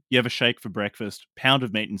 2, you have a shake for breakfast, pound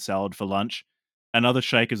of meat and salad for lunch, another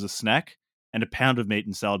shake as a snack, and a pound of meat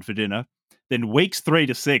and salad for dinner. Then weeks 3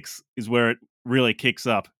 to 6 is where it really kicks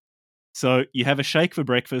up. So you have a shake for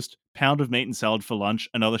breakfast, pound of meat and salad for lunch,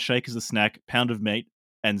 another shake as a snack, pound of meat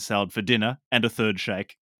and salad for dinner, and a third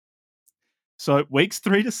shake. So weeks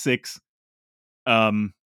 3 to 6,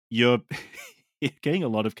 you're getting a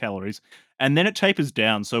lot of calories. And then it tapers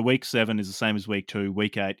down. So week 7 is the same as week 2.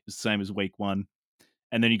 Week 8 is the same as week 1.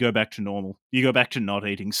 And then you go back to normal. You go back to not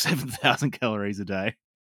eating 7,000 calories a day.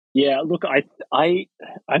 Yeah, look, I'm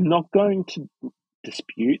not going to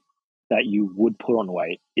dispute that you would put on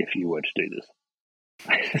weight if you were to do this.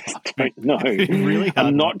 I just don't know. Really hard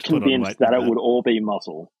I'm not not to put on convinced weight that with it would all be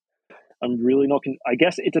muscle. I'm really not. I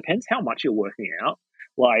guess it depends how much you're working out.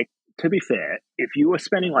 Like, to be fair, if you were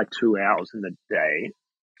spending like 2 hours in the day,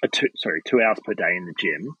 2 hours per day in the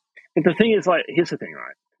gym. But the thing is, like, here's the thing,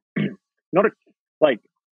 right? Not a like.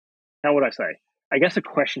 How would I say? I guess a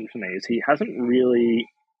question for me is he hasn't really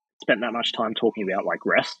spent that much time talking about like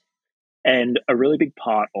rest, and a really big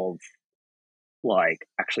part of like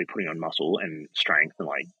actually putting on muscle and strength and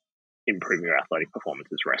like improving your athletic performance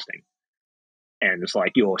is resting. And it's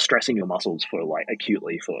like you're stressing your muscles for like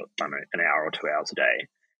acutely for, I don't know, an hour or 2 hours a day,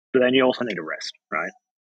 but then you also need to rest, right?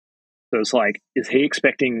 So it's like, is he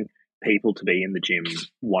expecting people to be in the gym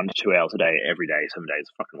 1 to 2 hours a day every day, 7 days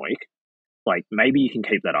a fucking week? Like, maybe you can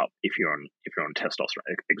keep that up if you're on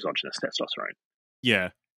testosterone, exogenous testosterone. Yeah.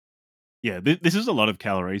 This is a lot of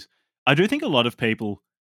calories. I do think a lot of people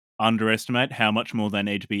underestimate how much more they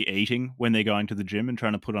need to be eating when they're going to the gym and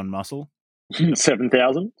trying to put on muscle.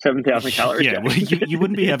 7,000 calories. Yeah, well, you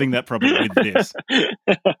wouldn't be having that problem with this.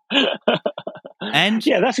 And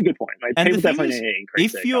yeah, that's a good point. Like, and people the thing definitely is, need to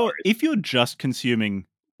increase their calories. if you're just consuming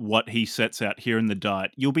what he sets out here in the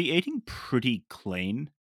diet, you'll be eating pretty clean,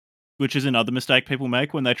 which is another mistake people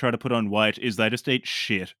make when they try to put on weight, is they just eat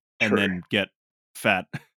shit and True. then get fat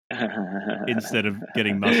instead of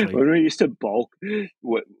getting muscly. When we used to bulk,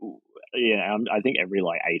 I think every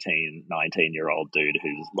like 18, 19-year-old dude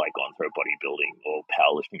who's like gone through a bodybuilding or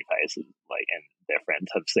powerlifting phase, like, and their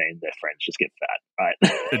friends have seen their friends just get fat, right?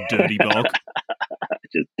 A dirty bulk.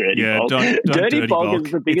 Just dirty Yeah, bulk. don't dirty bulk bulk.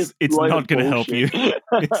 is the biggest. It's load not of going to help you. bullshit.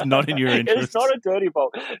 It's not in your interests. It's not a dirty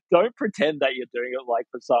bulk. Don't pretend that you're doing it like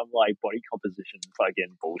for some like body composition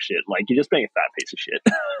fucking bullshit. Like, you're just being a fat piece of shit.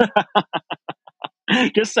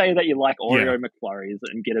 Just say that you like Oreo McFlurries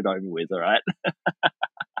and get it over with, all right?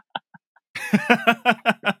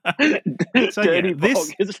 So yeah,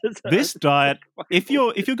 this diet, if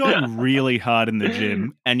you're going really hard in the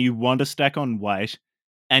gym and you want to stack on weight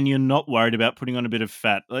and you're not worried about putting on a bit of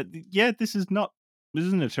fat, like, yeah, this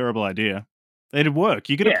isn't a terrible idea. It'd work.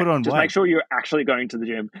 You're going to put on just weight. make sure you're actually going to the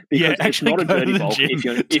gym, because it's not a dirty bulk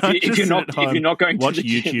if you're not going watch to the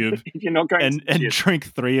YouTube, gym. If you're not going to the gym, and drink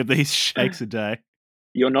 3 of these shakes a day.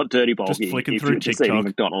 You're not dirty bulking just flicking if through you're TikTok just eating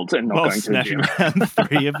McDonald's and not going to the gym. Smashing down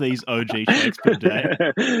 3 of these OG shakes per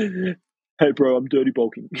day. Hey, bro, I'm dirty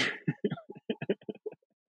bulking.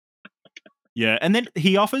 Yeah, and then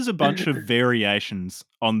he offers a bunch of variations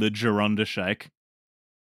on the Geronda shake.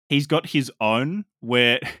 He's got his own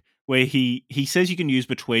where he says you can use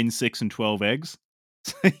between 6 and 12 eggs,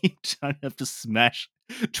 so you don't have to smash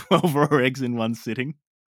 12 raw eggs in one sitting.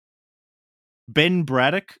 Ben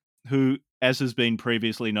Braddock, who, as has been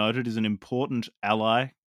previously noted, is an important ally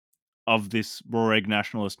of this raw egg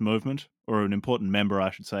nationalist movement, or an important member,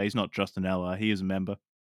 I should say. He's not just an ally, he is a member.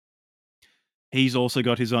 He's also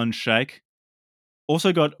got his own shake.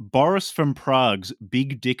 Also got Boris from Prague's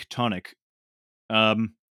Big Dick Tonic,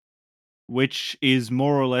 which is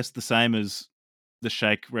more or less the same as the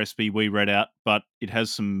shake recipe we read out, but it has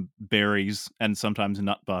some berries and sometimes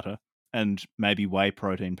nut butter and maybe whey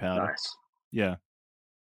protein powder. Nice. Yeah.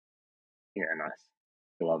 Yeah, nice.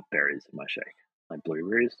 I love berries in my shake. Like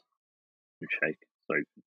blueberries and shake. So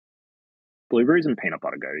blueberries and peanut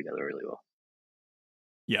butter go together really well.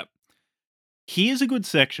 Yep. Here's a good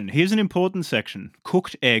section. Here's an important section.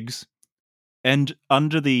 Cooked eggs. And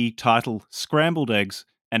under the title, Scrambled Eggs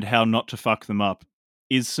and How Not to Fuck Them Up,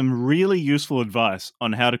 is some really useful advice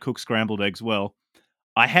on how to cook scrambled eggs well.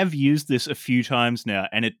 I have used this a few times now,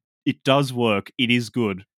 and it does work. It is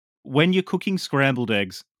good. When you're cooking scrambled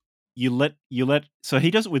eggs, you let so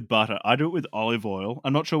he does it with butter. I do it with olive oil.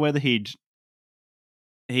 I'm not sure whether he'd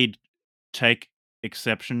take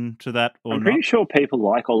exception to that or not. I'm pretty sure people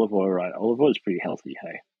like olive oil, right? Olive oil is pretty healthy,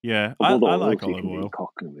 hey? Yeah, I like olive oil.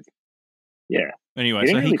 With. Yeah. Anyway,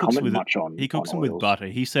 so he cooks with he cooks them with butter.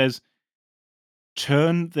 He says,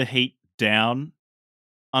 turn the heat down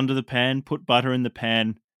under the pan, put butter in the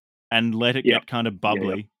pan, and let it get kind of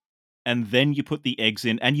bubbly. Yep. And then you put the eggs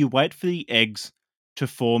in, and you wait for the eggs to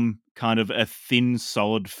form kind of a thin,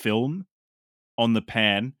 solid film on the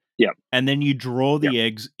pan. Yep. And then you draw the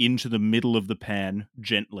eggs into the middle of the pan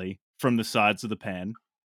gently from the sides of the pan.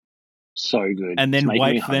 So good. And then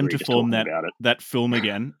wait for them to form that film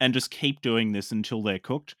again, and just keep doing this until they're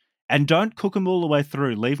cooked. And don't cook them all the way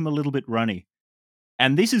through. Leave them a little bit runny.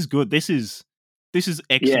 And this is good. This is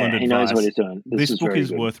excellent Yeah, he knows what advice. he's doing. This This is book very is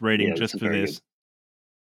good. worth reading Yeah, this just is for very good. this.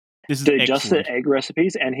 This is Dude, just the excellent. egg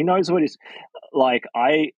recipes, and he knows what he's like.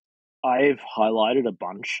 I've highlighted a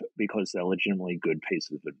bunch because they're legitimately good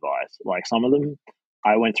pieces of advice. Like some of them,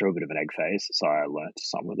 I went through a bit of an egg phase, so I learnt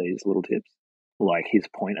some of these little tips. Like his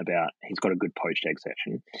point about he's got a good poached egg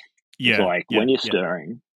section. It's Yeah, like yeah, when you're yeah.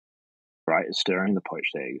 stirring, right? Stirring the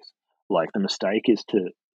poached eggs. Like the mistake is to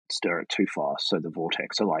stir it too fast, so the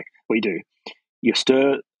vortex. So like we do, you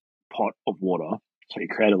stir pot of water, so you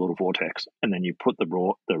create a little vortex, and then you put the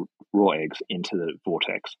raw eggs into the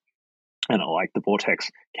vortex, and like the vortex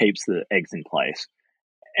keeps the eggs in place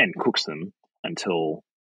and cooks them until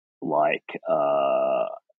like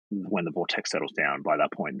when the vortex settles down. By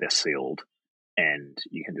that point, they're sealed, and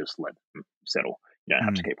you can just let them settle. You don't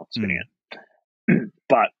have to keep on spinning it.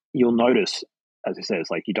 But you'll notice, as he says,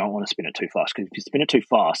 like you don't want to spin it too fast, because if you spin it too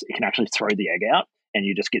fast, it can actually throw the egg out, and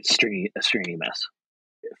you just get a stringy mess.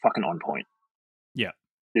 Fucking on point. Yeah.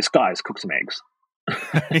 This guy's cooked some eggs.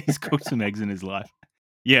 He's cooked some eggs in his life.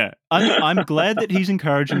 Yeah. I'm glad that he's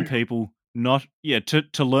encouraging people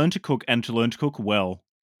to learn to cook and to learn to cook well.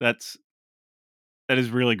 That is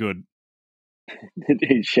really good.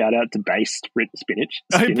 Shout out to based spinach.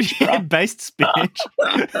 Spinach Yeah, bruh. based spinach.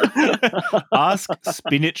 Ask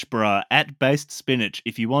Spinach Bra at Based Spinach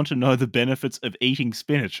if you want to know the benefits of eating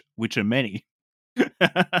spinach, which are many.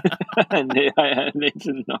 I need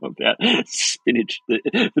to know about spinach.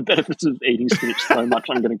 The benefits of eating spinach so much.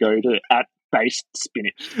 I'm going to go to at based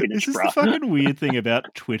spinach. This is Bruh. the fucking weird thing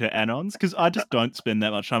about Twitter anons, because I just don't spend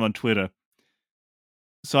that much time on Twitter.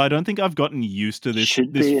 So I don't think I've gotten used to this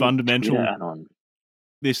fundamental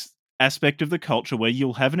this aspect of the culture where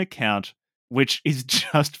you'll have an account which is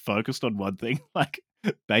just focused on one thing, like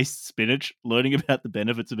based spinach, learning about the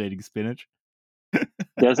benefits of eating spinach.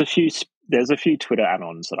 There's a few Twitter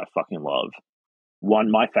anons that I fucking love.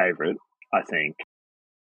 One, my favorite, I think,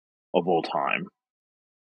 of all time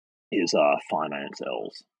is Finance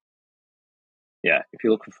L's. Yeah, if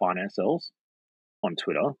you look for Finance L's on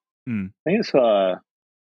Twitter, I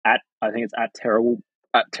think it's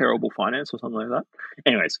at terrible finance or something like that.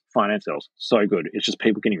 Anyways, Finance L's so good. It's just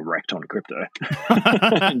people getting wrecked on crypto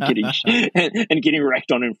and getting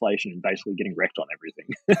wrecked on inflation and basically getting wrecked on everything.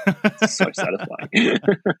 It's so satisfying.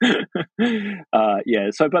 Yeah.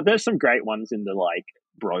 So, but there's some great ones in the like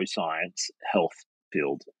bro science health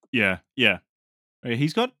field. Yeah.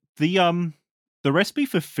 He's got the recipe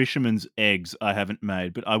for fisherman's eggs I haven't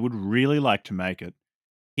made, but I would really like to make it.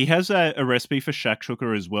 He has a recipe for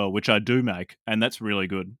shakshuka as well, which I do make, and that's really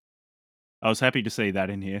good. I was happy to see that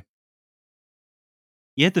in here.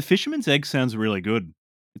 Yeah, the fisherman's egg sounds really good.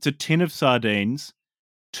 It's a tin of sardines,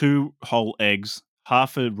 2 whole eggs,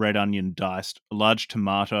 half a red onion diced, a large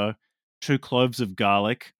tomato, 2 cloves of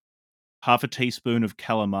garlic, half a teaspoon of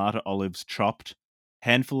Kalamata olives chopped,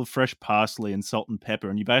 handful of fresh parsley and salt and pepper,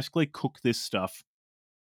 and you basically cook this stuff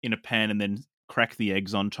in a pan and then crack the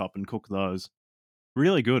eggs on top and cook those.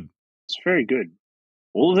 Really good. It's very good.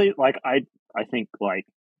 All of the I think like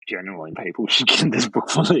generally people should get this book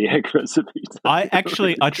for the egg recipes. I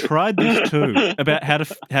tried this too about how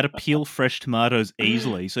to peel fresh tomatoes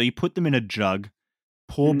easily. So you put them in a jug,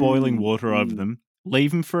 pour boiling water over them,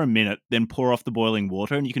 leave them for a minute, then pour off the boiling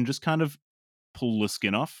water, and you can just kind of pull the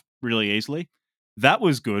skin off really easily. That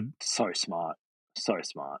was good. So smart. So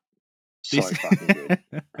This fucking good.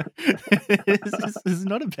 this is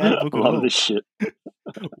not a bad book at all. Love this shit.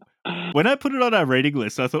 When I put it on our reading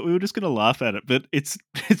list, I thought we were just going to laugh at it, but it's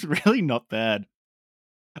really not bad.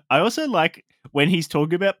 I also like when he's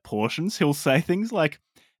talking about portions, he'll say things like,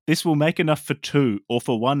 "This will make enough for 2 or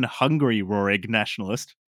for 1 hungry raw egg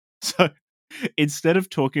nationalist." So instead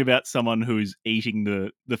of talking about someone who's eating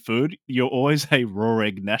the food, you're always a raw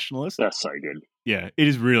egg nationalist. That's so good. Yeah, it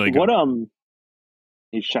is really good. What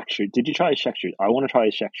his shakshuka? Did you try his shakshuka? I want to try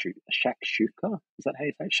his shakshuka. Is that how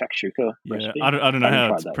you say shakshuka recipe? I don't know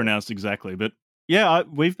how it's pronounced exactly, but yeah,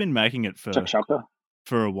 we've been making it for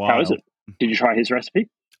a while. How is it? Did you try his recipe?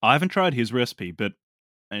 I haven't tried his recipe, but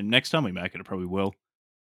and next time we make it, I probably will.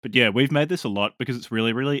 But yeah, we've made this a lot because it's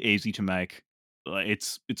really, really easy to make.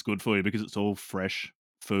 It's good for you because it's all fresh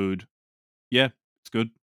food. Yeah, it's good.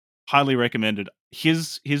 Highly recommended.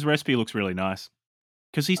 His recipe looks really nice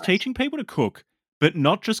because he's teaching people to cook, but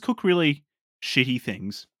not just cook really shitty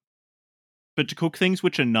things, but to cook things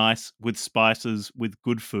which are nice with spices, with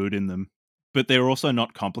good food in them, but they're also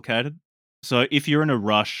not complicated. So if you're in a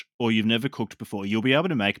rush or you've never cooked before, you'll be able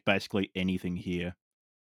to make basically anything here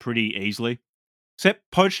pretty easily. Except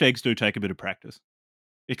poached eggs do take a bit of practice.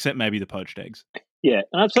 Except maybe the poached eggs. Yeah,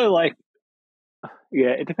 and I'd say like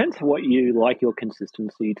Yeah, it depends on what you like your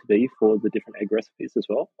consistency to be for the different egg recipes as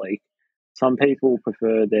well. Like some people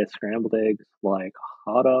prefer their scrambled eggs like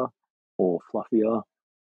harder or fluffier,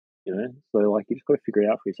 you know. So like you just got to figure it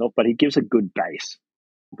out for yourself. But he gives a good base,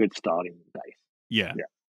 a good starting base. Yeah. Yeah.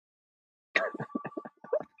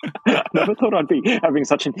 I never thought I'd be having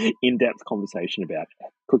such an in-depth conversation about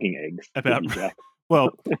cooking eggs with you, Jack.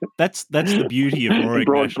 Well, that's the beauty of raw egg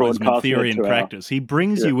nationalism in Broadcasting theory it and to practice. He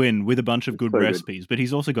brings you in with a bunch of good so good. recipes, but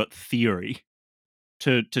he's also got theory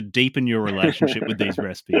to deepen your relationship with these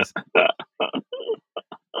recipes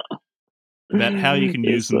about how you can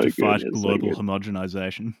use them to fight global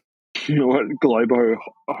homogenization. You know what? Globo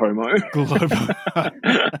homo.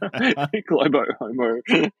 Globo homo.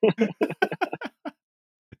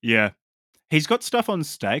 Yeah. He's got stuff on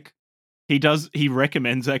steak. He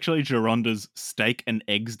recommends actually Geronda's steak and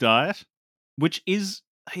eggs diet, which is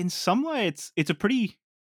in some way it's a pretty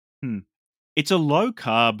it's a low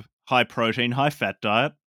carb, high protein, high fat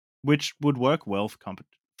diet, which would work well for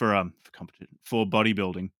competition, for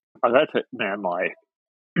bodybuilding. Man, like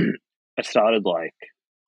I started like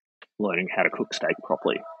learning how to cook steak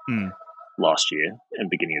properly last year and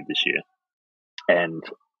beginning of this year, and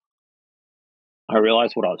I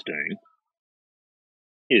realized what I was doing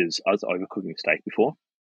is I was overcooking steak before,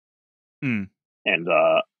 and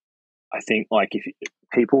I think like if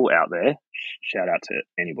people out there, shout out to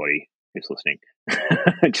anybody who's listening,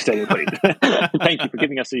 just anybody, thank you for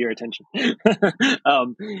giving us your attention.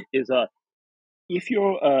 If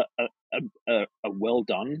you're a well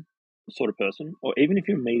done sort of person, or even if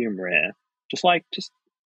you're medium rare, just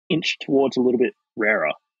inch towards a little bit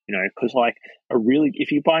rarer, you know, because like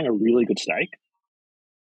if you're buying a really good steak,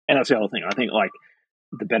 and that's the other thing, I think like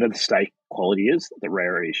the better the steak quality is, the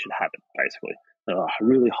rarer you should have it, basically.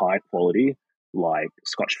 Really high quality, like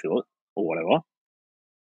Scotch fillet or whatever,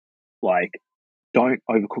 like don't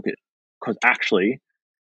overcook it, because actually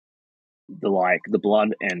the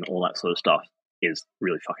blood and all that sort of stuff is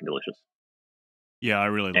really fucking delicious. Yeah, I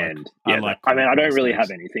really like. And yeah, I don't really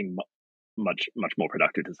have anything much more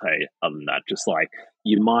productive to say other than that. Just like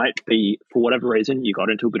you might be, for whatever reason, you got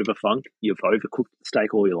into a bit of a funk. You've overcooked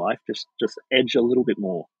steak all your life. Just edge a little bit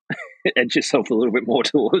more. Edge yourself a little bit more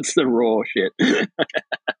towards the raw shit. Yeah,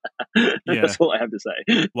 that's all I have to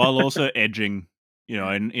say. While also edging, you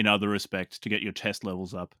know, in other respects to get your test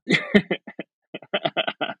levels up.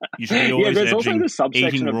 You should be always edging,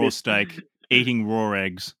 eating raw steak, eating raw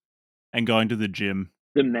eggs, and going to the gym.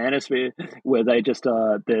 The manosphere, where they just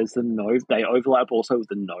there's they overlap also with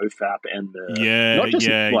the nofap and the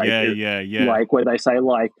like where they say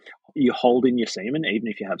like you hold in your semen even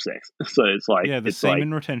if you have sex. So it's like the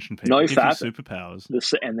semen retention people give you superpowers,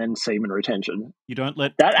 and then semen retention. You don't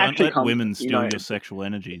let women steal your sexual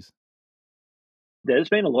energies. There's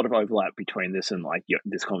been a lot of overlap between this and like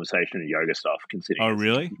this conversation and yoga stuff, considering. Oh,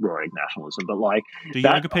 really? Raw egg nationalism, but like do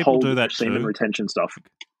yoga people do that semen too? retention stuff.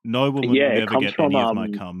 No woman will ever get any of my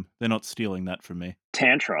cum. They're not stealing that from me.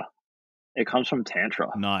 Tantra. It comes from Tantra.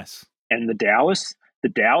 Nice. And the Taoists,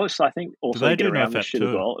 I think, also get around this shit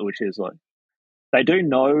as well, which is like they do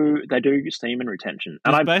semen retention,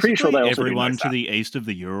 and I'm pretty sure they also everyone to the east of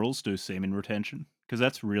the Urals do semen retention, because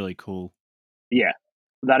that's really cool. Yeah,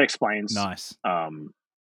 that explains. Nice. Khabib.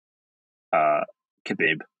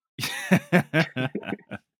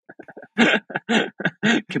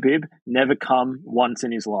 Khabib never come once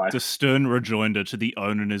in his life. The stern rejoinder to the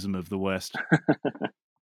onanism of the West.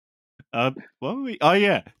 What were we? Oh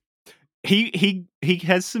yeah, he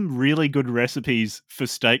has some really good recipes for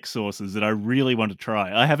steak sauces that I really want to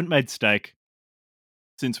try. I haven't made steak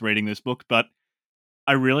since reading this book, but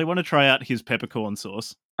I really want to try out his peppercorn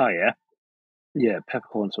sauce. Oh yeah,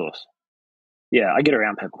 peppercorn sauce. Yeah, I get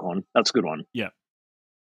around peppercorn. That's a good one. Yeah.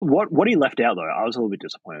 What he left out though, I was a little bit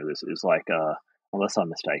disappointed with this. Is like, unless I'm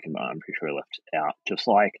mistaken, but I'm pretty sure he left out just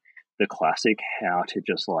like the classic how to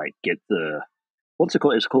just like get the what's it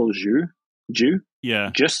called? It's called jus. Yeah.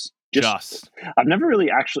 Just. I've never really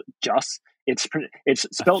actually just. It's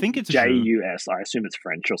spelled I think it's Jus. I assume it's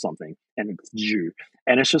French or something, and it's jus.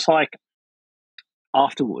 And it's just like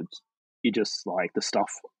afterwards, you just like the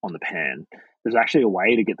stuff on the pan. There's actually a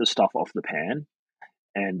way to get the stuff off the pan.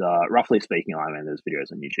 And roughly speaking, I mean, there's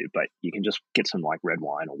videos on YouTube, but you can just get some like red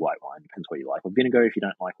wine or white wine, depends what you like, or vinegar if you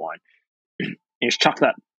don't like wine. And just chuck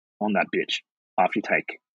that on that bitch after you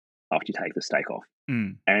take the steak off.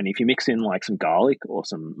 And if you mix in like some garlic or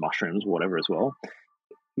some mushrooms or whatever as well,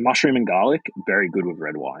 mushroom and garlic, very good with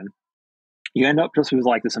red wine. You end up just with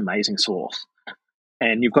like this amazing sauce.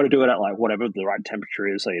 And you've got to do it at like whatever the right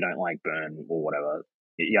temperature is so you don't like burn or whatever,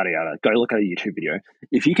 yada yada. Go look at a YouTube video.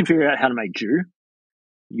 If you can figure out how to make jus,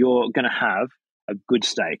 you're going to have a good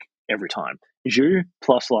steak every time. Jus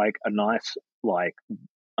plus like a nice like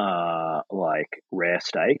rare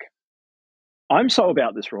steak. I'm so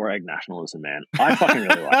about this raw egg nationalism, man. I fucking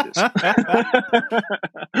really like this.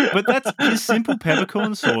 But that's his simple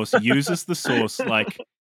peppercorn sauce uses the sauce like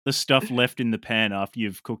the stuff left in the pan after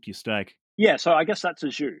you've cooked your steak. Yeah, so I guess that's a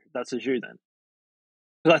jus. That's a jus then.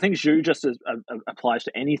 Because I think jus just applies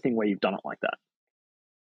to anything where you've done it like that.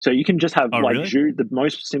 So you can just have really? jus. The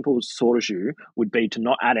most simple sort of jus would be to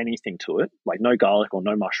not add anything to it, like no garlic or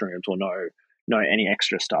no mushrooms or no any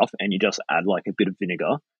extra stuff, and you just add like a bit of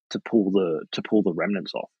vinegar to pull the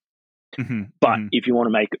remnants off. Mm-hmm, but if you want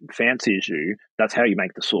to make fancy jus, that's how you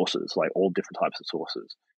make the sauces, like all different types of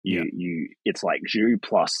sauces. It's like jus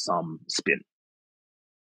plus some spin.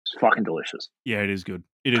 It's fucking delicious. Yeah, it is good.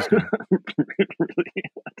 It is good.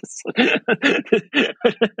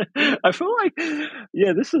 I feel like,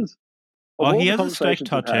 this is. He has a steak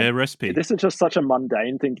tartare recipe. This is just such a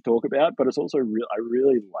mundane thing to talk about, but it's also real. I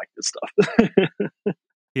really like this stuff.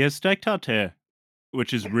 He has steak tartare,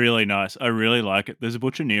 which is really nice. I really like it. There's a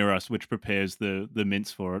butcher near us which prepares the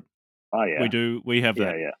mince for it. Oh yeah, we have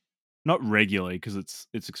that. Yeah. Not regularly because it's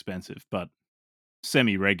expensive, but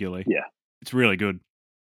semi-regularly. Yeah, it's really good.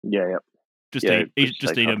 Yeah. Just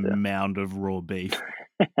eat a mound of raw beef.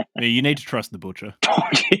 You need to trust the butcher.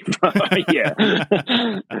 Yeah.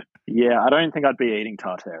 Yeah, I don't think I'd be eating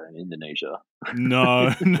tartare in Indonesia. No,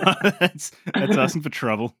 that's asking for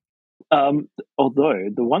trouble. Although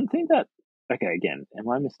the one thing that, again, am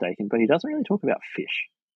I mistaken? But he doesn't really talk about fish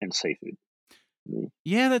and seafood.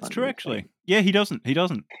 Yeah, that's true. Actually, yeah, he doesn't.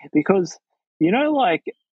 Because like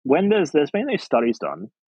when there's been these studies done,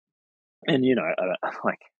 and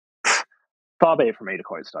like far be it from me to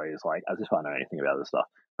quote studies like as if I know anything about this stuff.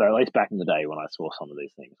 But at least back in the day when I saw some of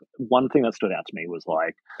these things, one thing that stood out to me was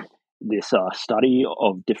like this study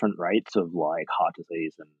of different rates of like heart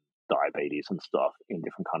disease and diabetes and stuff in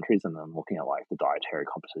different countries, and then looking at like the dietary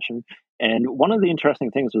composition. And one of the interesting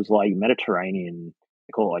things was like Mediterranean.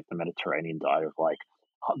 They call it like the Mediterranean diet of like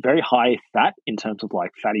very high fat in terms of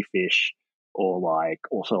like fatty fish, or like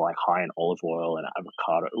also like high in olive oil and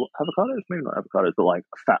avocados, maybe not avocados, but like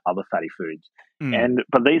other fatty foods.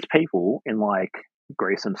 But these people in like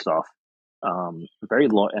Greece and stuff, very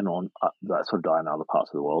low, and on that sort of diet in other parts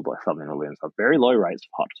of the world, like Southern Italy and stuff, very low rates of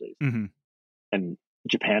heart disease. Mm-hmm. And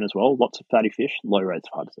Japan as well, lots of fatty fish, low rates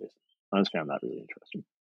of heart disease. I just found that really interesting,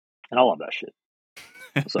 and I love that shit.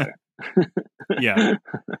 So, yeah,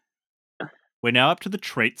 we're now up to the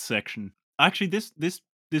treats section. Actually, this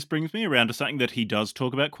brings me around to something that he does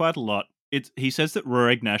talk about quite a lot. He says that raw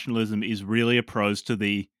egg nationalism is really opposed to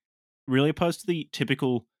the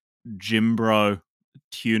typical gym bro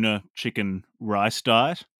tuna chicken rice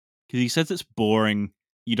diet, because he says it's boring.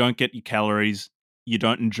 You don't get your calories. You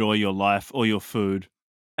don't enjoy your life or your food,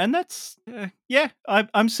 and that's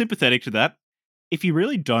I'm sympathetic to that. If you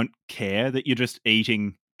really don't care that you're just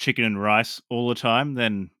eating chicken and rice all the time,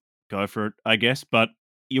 then go for it, I guess. But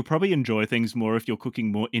you'll probably enjoy things more if you're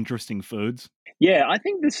cooking more interesting foods. Yeah, I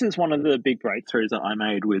think this is one of the big breakthroughs that I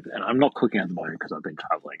made with, and I'm not cooking at the moment because I've been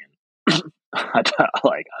traveling and I don't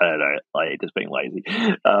know, like just being lazy.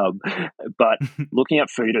 But looking at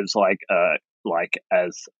food as like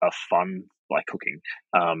as a fun, like cooking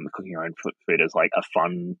your own food as like a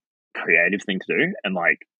fun, creative thing to do, and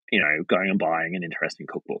like going and buying an interesting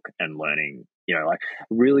cookbook and learning, like a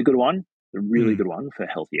really good one for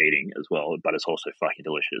healthy eating as well, but it's also fucking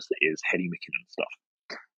delicious, is Hetty McKinnon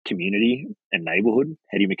stuff. Community and Neighborhood,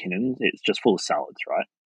 Hetty McKinnon, it's just full of salads, right?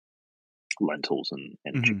 Lentils and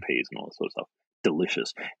chickpeas and all that sort of stuff.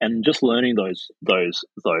 Delicious. And just learning those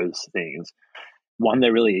things, one,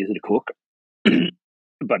 they're really easy to cook,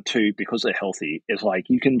 but two, because they're healthy, it's like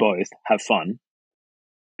you can both have fun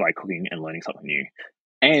by cooking and learning something new,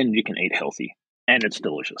 and you can eat healthy, and it's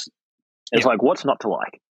delicious. It's like, what's not to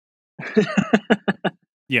like?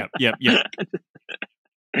 Yeah.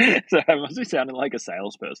 So I must be sounding like a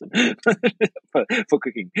salesperson for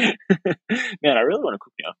cooking. Man, I really want to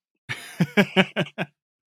cook now.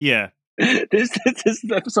 Yeah. This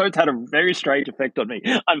episode's had a very strange effect on me.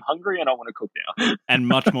 I'm hungry and I want to cook now. And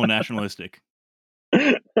much more nationalistic.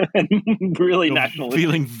 And really nationalistic.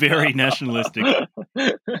 Feeling very nationalistic.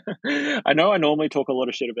 I know I normally talk a lot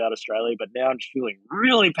of shit about Australia, but now I'm just feeling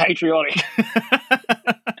really patriotic.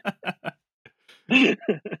 You're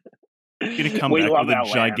going to come back with a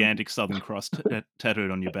gigantic Southern Cross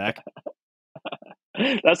tattooed on your back.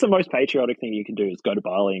 That's the most patriotic thing you can do, is go to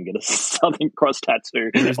Bali and get a Southern Cross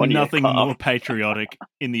tattoo. There's nothing more patriotic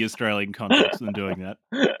in the Australian context than doing that.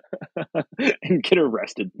 And get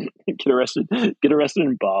arrested. Get arrested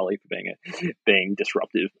in Bali for being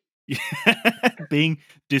disruptive. Being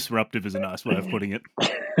disruptive is a nice way of putting it.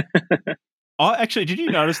 Oh, actually, did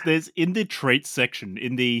you notice there's in the treats section,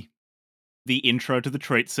 in the intro to the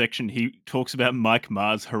treats section, he talks about Mike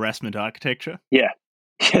Marr's harassment architecture? Yeah.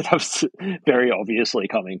 Yeah, that was very obviously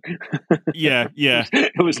coming. Yeah.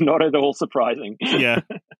 It was not at all surprising. Yeah.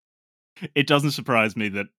 It doesn't surprise me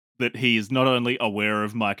that he is not only aware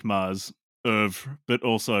of Mike Marr's oeuvre, but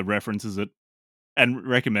also references it and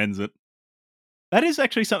recommends it. That is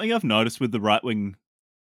actually something I've noticed with the right-wing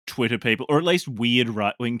Twitter people, or at least weird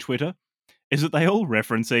right-wing Twitter, is that they all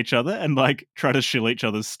reference each other and, like, try to shill each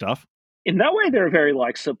other's stuff. In that way, they're a very,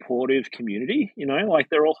 like, supportive community, you know? Like,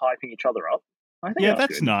 they're all hyping each other up. I think Yeah, that's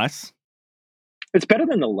that's good. nice. It's better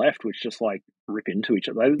than the left, which just, like, rip into each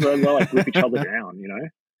other. They like, rip each other down, you know?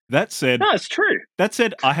 That said, No, it's true.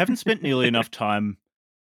 I haven't spent nearly enough time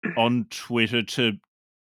on Twitter to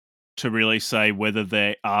really say whether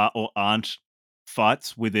there are or aren't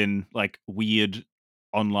fights within, like, weird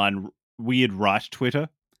online weird right Twitter.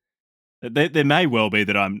 There may well be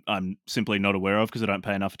that I'm simply not aware of because I don't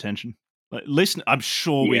pay enough attention. Like, I'm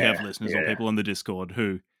sure we have Yeah, listeners or yeah. people on the Discord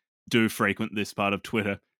who do frequent this part of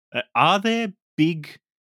Twitter. Are there big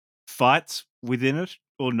fights within it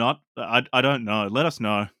or not? I don't know. Let us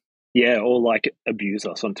know. Yeah, or, like, abuse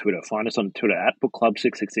us on Twitter. Find us on Twitter at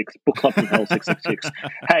bookclub666, bookclubfromhell666.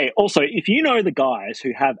 Hey, also, if you know the guys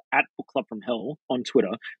who have at bookclubfromhell on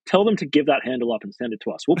Twitter, tell them to give that handle up and send it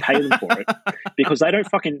to us. We'll pay them for it because they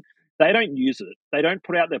don't use it. They don't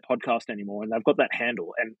put out their podcast anymore, and they've got that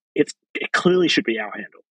handle, and it clearly should be our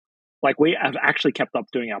handle. Like, we have actually kept up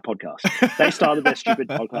doing our podcast. They started their stupid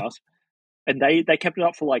podcast, and they kept it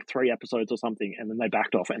up for like 3 episodes or something, and then they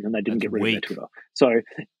backed off, and then they didn't That's get rid of weak. their Twitter. So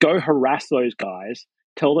go harass those guys.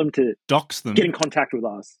 Tell them to Dox them. get in contact with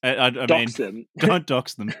us. I Dox them. Don't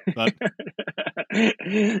dox them, but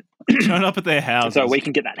turn up at their houses so we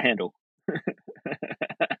can get that handle.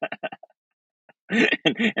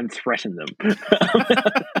 and threaten them.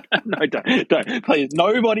 No, don't. Please,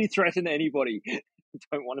 nobody threaten anybody.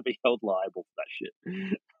 Don't want to be held liable for that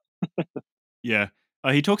shit. Yeah.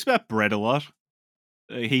 He talks about bread a lot.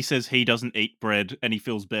 He says he doesn't eat bread and he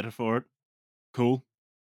feels better for it. Cool.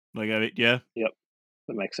 Like, yeah. Yep,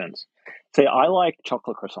 that makes sense. See, I like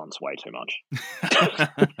chocolate croissants way too much.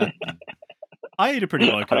 I eat a pretty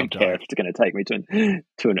low carb I don't care diet. if it's going to take me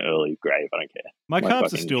to an early grave. I don't care. My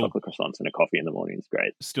carbs are still chocolate croissants and a coffee in the morning is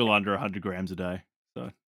great. Still under 100 grams a day.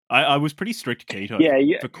 So I was pretty strict keto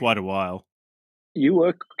for quite a while. You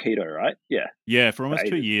were keto, right? Yeah. Yeah, for almost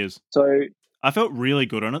 2 years. So I felt really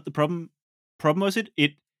good on it. The problem was it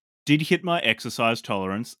did hit my exercise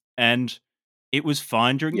tolerance, and it was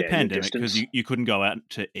fine during the pandemic because you couldn't go out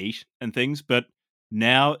to eat and things. But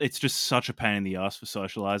now it's just such a pain in the ass for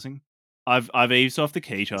socializing. I've eased off the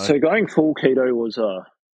keto. So going full keto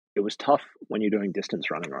was tough when you're doing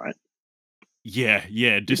distance running, right?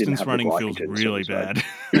 Yeah. Distance running feels really bad.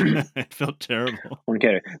 It felt terrible.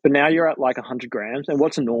 Okay, but now you're at like 100 grams. And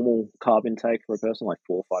what's a normal carb intake for a person? Like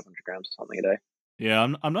 400 or 500 grams or something a day?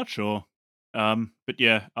 Yeah, I'm not sure. But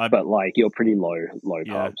yeah, but like you're pretty low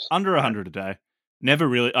carbs, under 100 a day. Never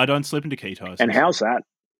really. I don't slip into ketosis. And how's that?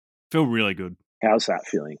 Feel really good. How's that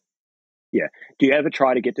feeling? Yeah. Do you ever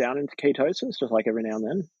try to get down into ketosis, just like every now and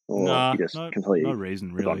then, or you just completely no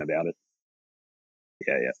reason really forgotten about it?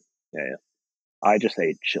 Yeah. I just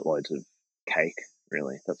eat shitloads of cake.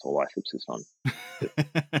 Really, that's all I subsist on.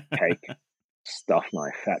 Cake. Stuff my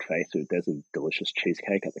fat face with. There's a delicious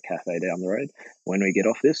cheesecake at the cafe down the road. When we get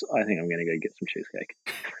off this, I think I'm going to go get some cheesecake.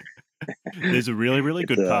 There's a really, really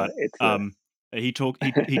good part. He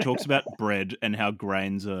talks about bread and how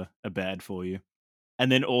grains are bad for you,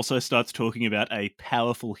 and then also starts talking about a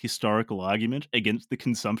powerful historical argument against the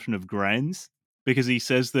consumption of grains, because he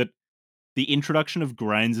says that the introduction of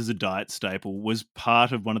grains as a diet staple was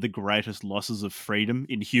part of one of the greatest losses of freedom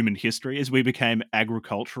in human history as we became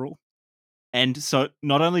agricultural. And so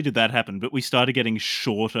not only did that happen, but we started getting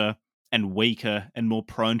shorter and weaker and more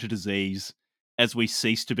prone to disease as we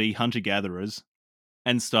ceased to be hunter-gatherers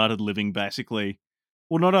and started living basically,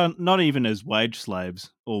 well, not even as wage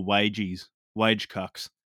slaves or wage cucks,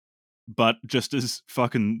 but just as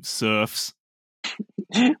fucking serfs.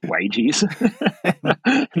 Wages.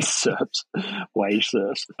 Serfs. Wage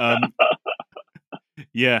serfs.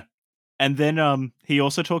 Yeah. And then he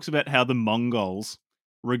also talks about how the Mongols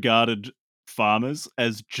regarded farmers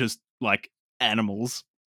as just like animals,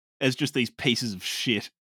 as just these pieces of shit.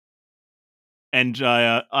 And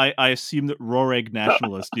I assume that Raw Egg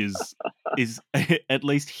Nationalist is at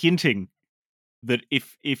least hinting that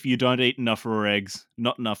if you don't eat enough raw eggs,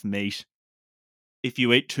 not enough meat, if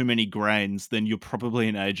you eat too many grains, then you're probably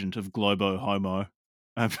an agent of Globo Homo.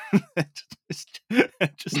 just,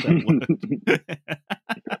 just that word.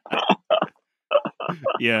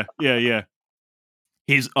 Yeah.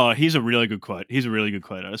 Here's a really good quote. Here's a really good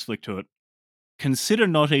quote. I just flicked to it. Consider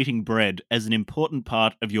not eating bread as an important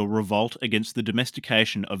part of your revolt against the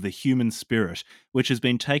domestication of the human spirit, which has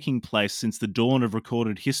been taking place since the dawn of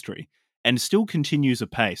recorded history, and still continues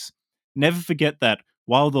apace. Never forget that,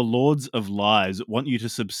 while the lords of lies want you to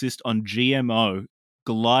subsist on GMO,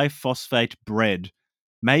 glyphosate bread,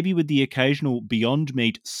 maybe with the occasional Beyond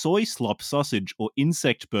Meat soy slop sausage or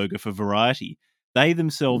insect burger for variety, they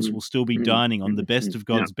themselves will still be dining on the best of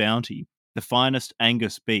Yeah. God's bounty, the finest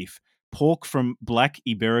Angus beef, pork from black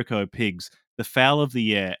Iberico pigs, the fowl of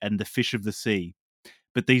the air, and the fish of the sea.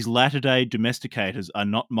 But these latter-day domesticators are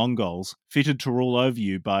not Mongols, fitted to rule over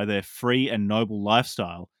you by their free and noble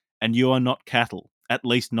lifestyle, and you are not cattle, at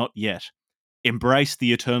least not yet. Embrace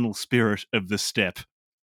the eternal spirit of the steppe.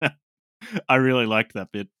 I really liked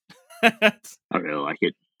that bit. I really like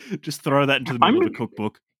it. Just throw that into the middle of a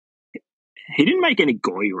cookbook. He didn't make any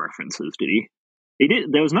goy references, did he? He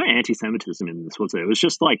did. There was no anti-Semitism in this, was there? It was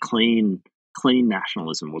just like clean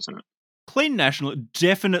nationalism, wasn't it? Clean national,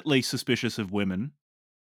 definitely suspicious of women.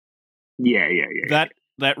 Yeah. That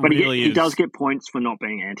but really he does get points for not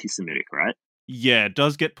being anti-Semitic, right? Yeah,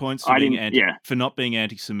 does get points for for not being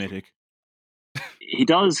anti-Semitic. He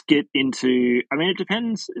does get into. I mean, it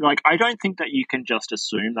depends. Like, I don't think that you can just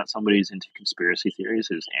assume that somebody who's into conspiracy theories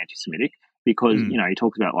is anti-Semitic because he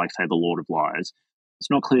talks about, like, say, the Lord of Lies. It's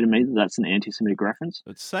not clear to me that that's an anti-Semitic reference.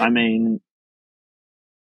 I mean,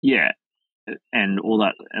 yeah, and all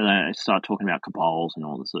that, and I start talking about cabals and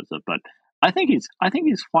all this sort of stuff. But I think he's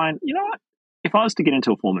fine. You know what? If I was to get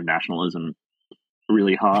into a form of nationalism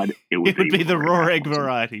really hard, it would be the raw egg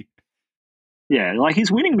variety. Yeah, like, he's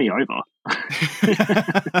winning me over.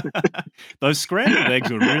 Those scrambled eggs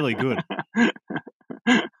are really good.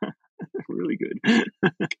 Really good.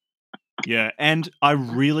 Yeah, and I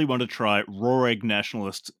really want to try Raw Egg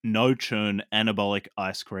Nationalist's no churn anabolic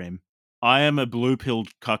ice cream. I am a blue pilled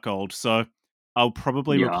cuckold, so I'll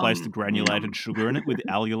probably replace the granulated sugar in it with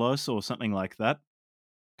allulose or something like that.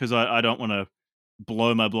 Because I don't want to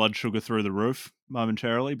blow my blood sugar through the roof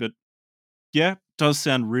momentarily, but yeah, does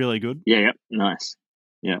sound really good. Yeah, nice.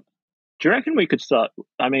 Yeah. Do you reckon we could start?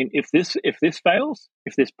 I mean, if this fails,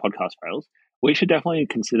 if this podcast fails, we should definitely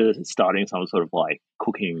consider starting some sort of, like,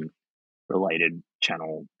 cooking related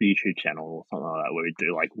channel, YouTube channel or something like that, where we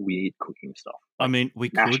do, like, weird cooking stuff. Like, I mean, we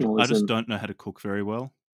could. I just don't know how to cook very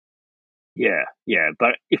well. Yeah,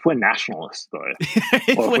 but if we're nationalists, though,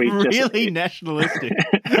 if we're really nationalistic,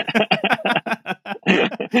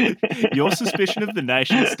 your suspicion of the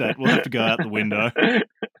nation state will have to go out the window.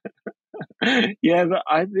 Yeah, but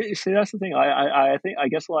I see, that's the thing. I think, I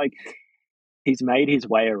guess, like, he's made his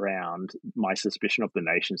way around my suspicion of the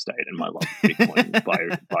nation state and my love of Bitcoin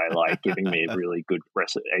by like giving me really good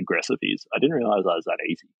egg recipes. I didn't realize I was that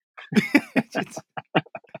easy.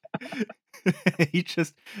 He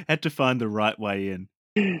just had to find the right way in.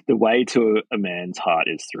 The way to a man's heart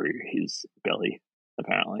is through his belly,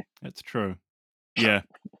 apparently. That's true. Yeah.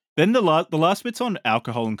 Then the last bit's on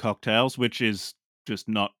alcohol and cocktails, which is just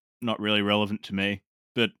not really relevant to me.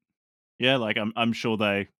 But yeah, like, I'm sure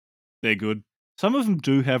they're good. Some of them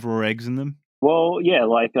do have raw eggs in them. Well, yeah,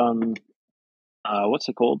 like, what's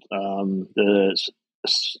it called? The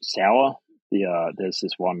sour. There's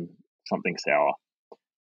this one, something sour,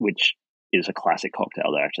 which is a classic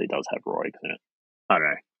cocktail that actually does have raw eggs in it. I don't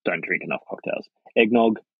know. Don't drink enough cocktails.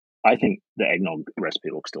 Eggnog. I think the eggnog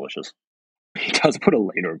recipe looks delicious. He does put a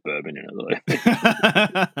liter of bourbon in it,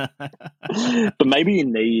 though. But maybe you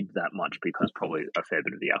need that much because probably a fair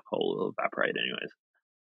bit of the alcohol will evaporate anyways.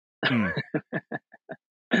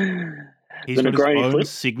 He's got his own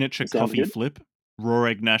signature coffee flip. Raw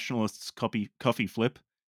Egg Nationalist's coffee flip.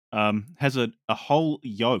 Has a whole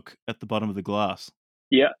yolk at the bottom of the glass.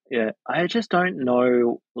 Yeah. I just don't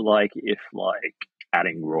know, like, if, like,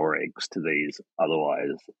 adding raw eggs to these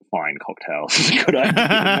otherwise fine cocktails is a good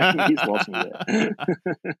idea. Maybe he's lost me there.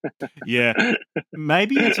 Yeah.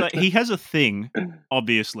 Maybe it's like he has a thing,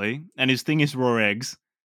 obviously, and his thing is raw eggs,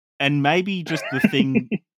 and maybe just the thing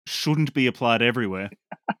shouldn't be applied everywhere.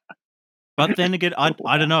 But then again,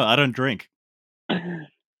 I don't know. I don't drink. Then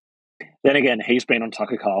again, he's been on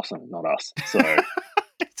Tucker Carlson, not us. So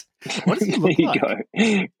what does he look like? There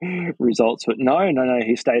you go. Results, but no.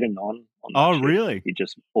 He stayed anon. Oh, really? He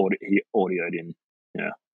just audioed in.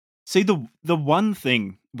 Yeah. See, the one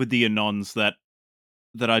thing with the anons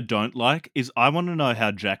that I don't like is I want to know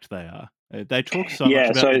how jacked they are. They talk so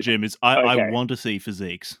much about the gym. I want to see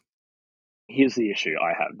physiques. here's the issue I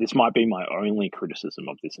have. This might be my only criticism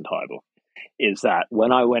of this entire book, is that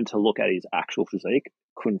when I went to look at his actual physique,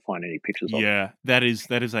 couldn't find any pictures of him. Yeah, that is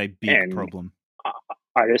a big problem.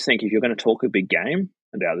 I just think if you're going to talk a big game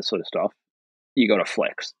about this sort of stuff, you got to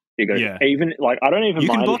flex. You got to even like I don't even you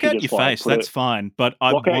mind can block if you out just your like face. That's fine, but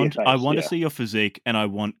I want to see your physique, and I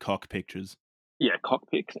want cock pictures. Yeah, cock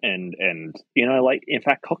pics and you know, like in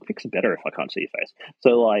fact, cock pics are better if I can't see your face.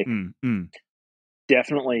 So like,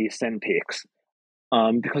 definitely send pics,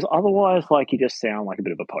 because otherwise, like, you just sound like a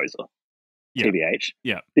bit of a poser. Yeah. TBH.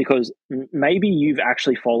 Yeah. Because maybe you've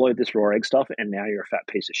actually followed this raw egg stuff, and now you're a fat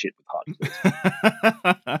piece of shit with heart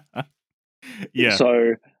disease. Yeah.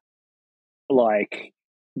 So, like,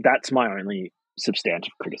 that's my only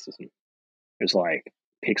substantive criticism. It's like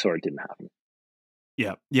pics or it didn't happen.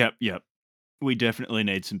 Yeah. We definitely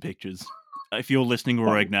need some pictures. If you're listening,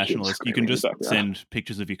 Raw Egg Nationalist, you can just send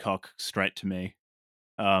pictures of your cock straight to me.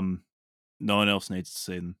 No one else needs to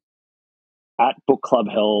see them. At Book Club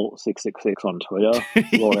Hell 666 on Twitter,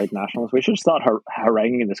 Raw Egg Nationalist. We should start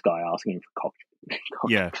haranguing this guy, asking him for cock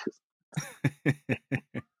pictures.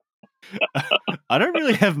 I don't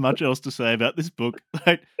really have much else to say about this book.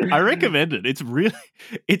 Like, I recommend it. It's really,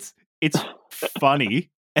 it's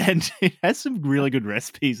funny, and it has some really good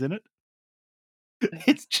recipes in it.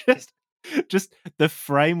 It's just the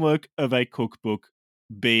framework of a cookbook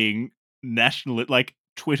being national, like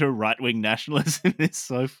Twitter right-wing nationalism is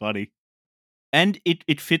so funny. And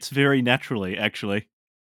it fits very naturally, actually.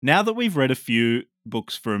 Now that we've read a few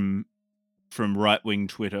books from right-wing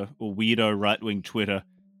Twitter, or weirdo right-wing Twitter,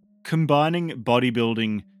 combining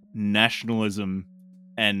bodybuilding, nationalism,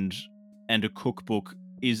 and a cookbook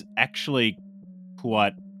is actually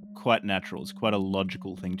quite natural. It's quite a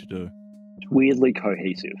logical thing to do. Weirdly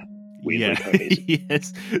cohesive. Cohesive.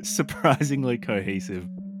 Yes, surprisingly cohesive.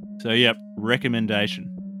 So, yeah,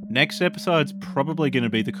 recommendation. Next episode's probably going to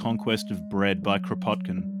be The Conquest of Bread by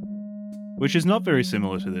Kropotkin, which is not very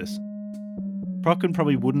similar to this. Kropotkin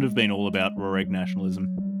probably wouldn't have been all about raw egg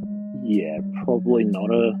nationalism. Yeah, probably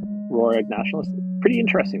not a raw egg nationalist. Pretty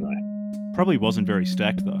interesting, though. Probably wasn't very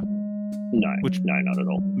stacked, though. No, not at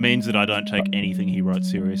all. Means that I don't take anything he wrote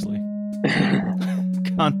seriously.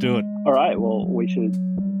 Can't do it. All right, well, we should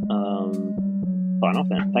sign off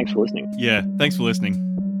then. Thanks for listening. Yeah, thanks for listening.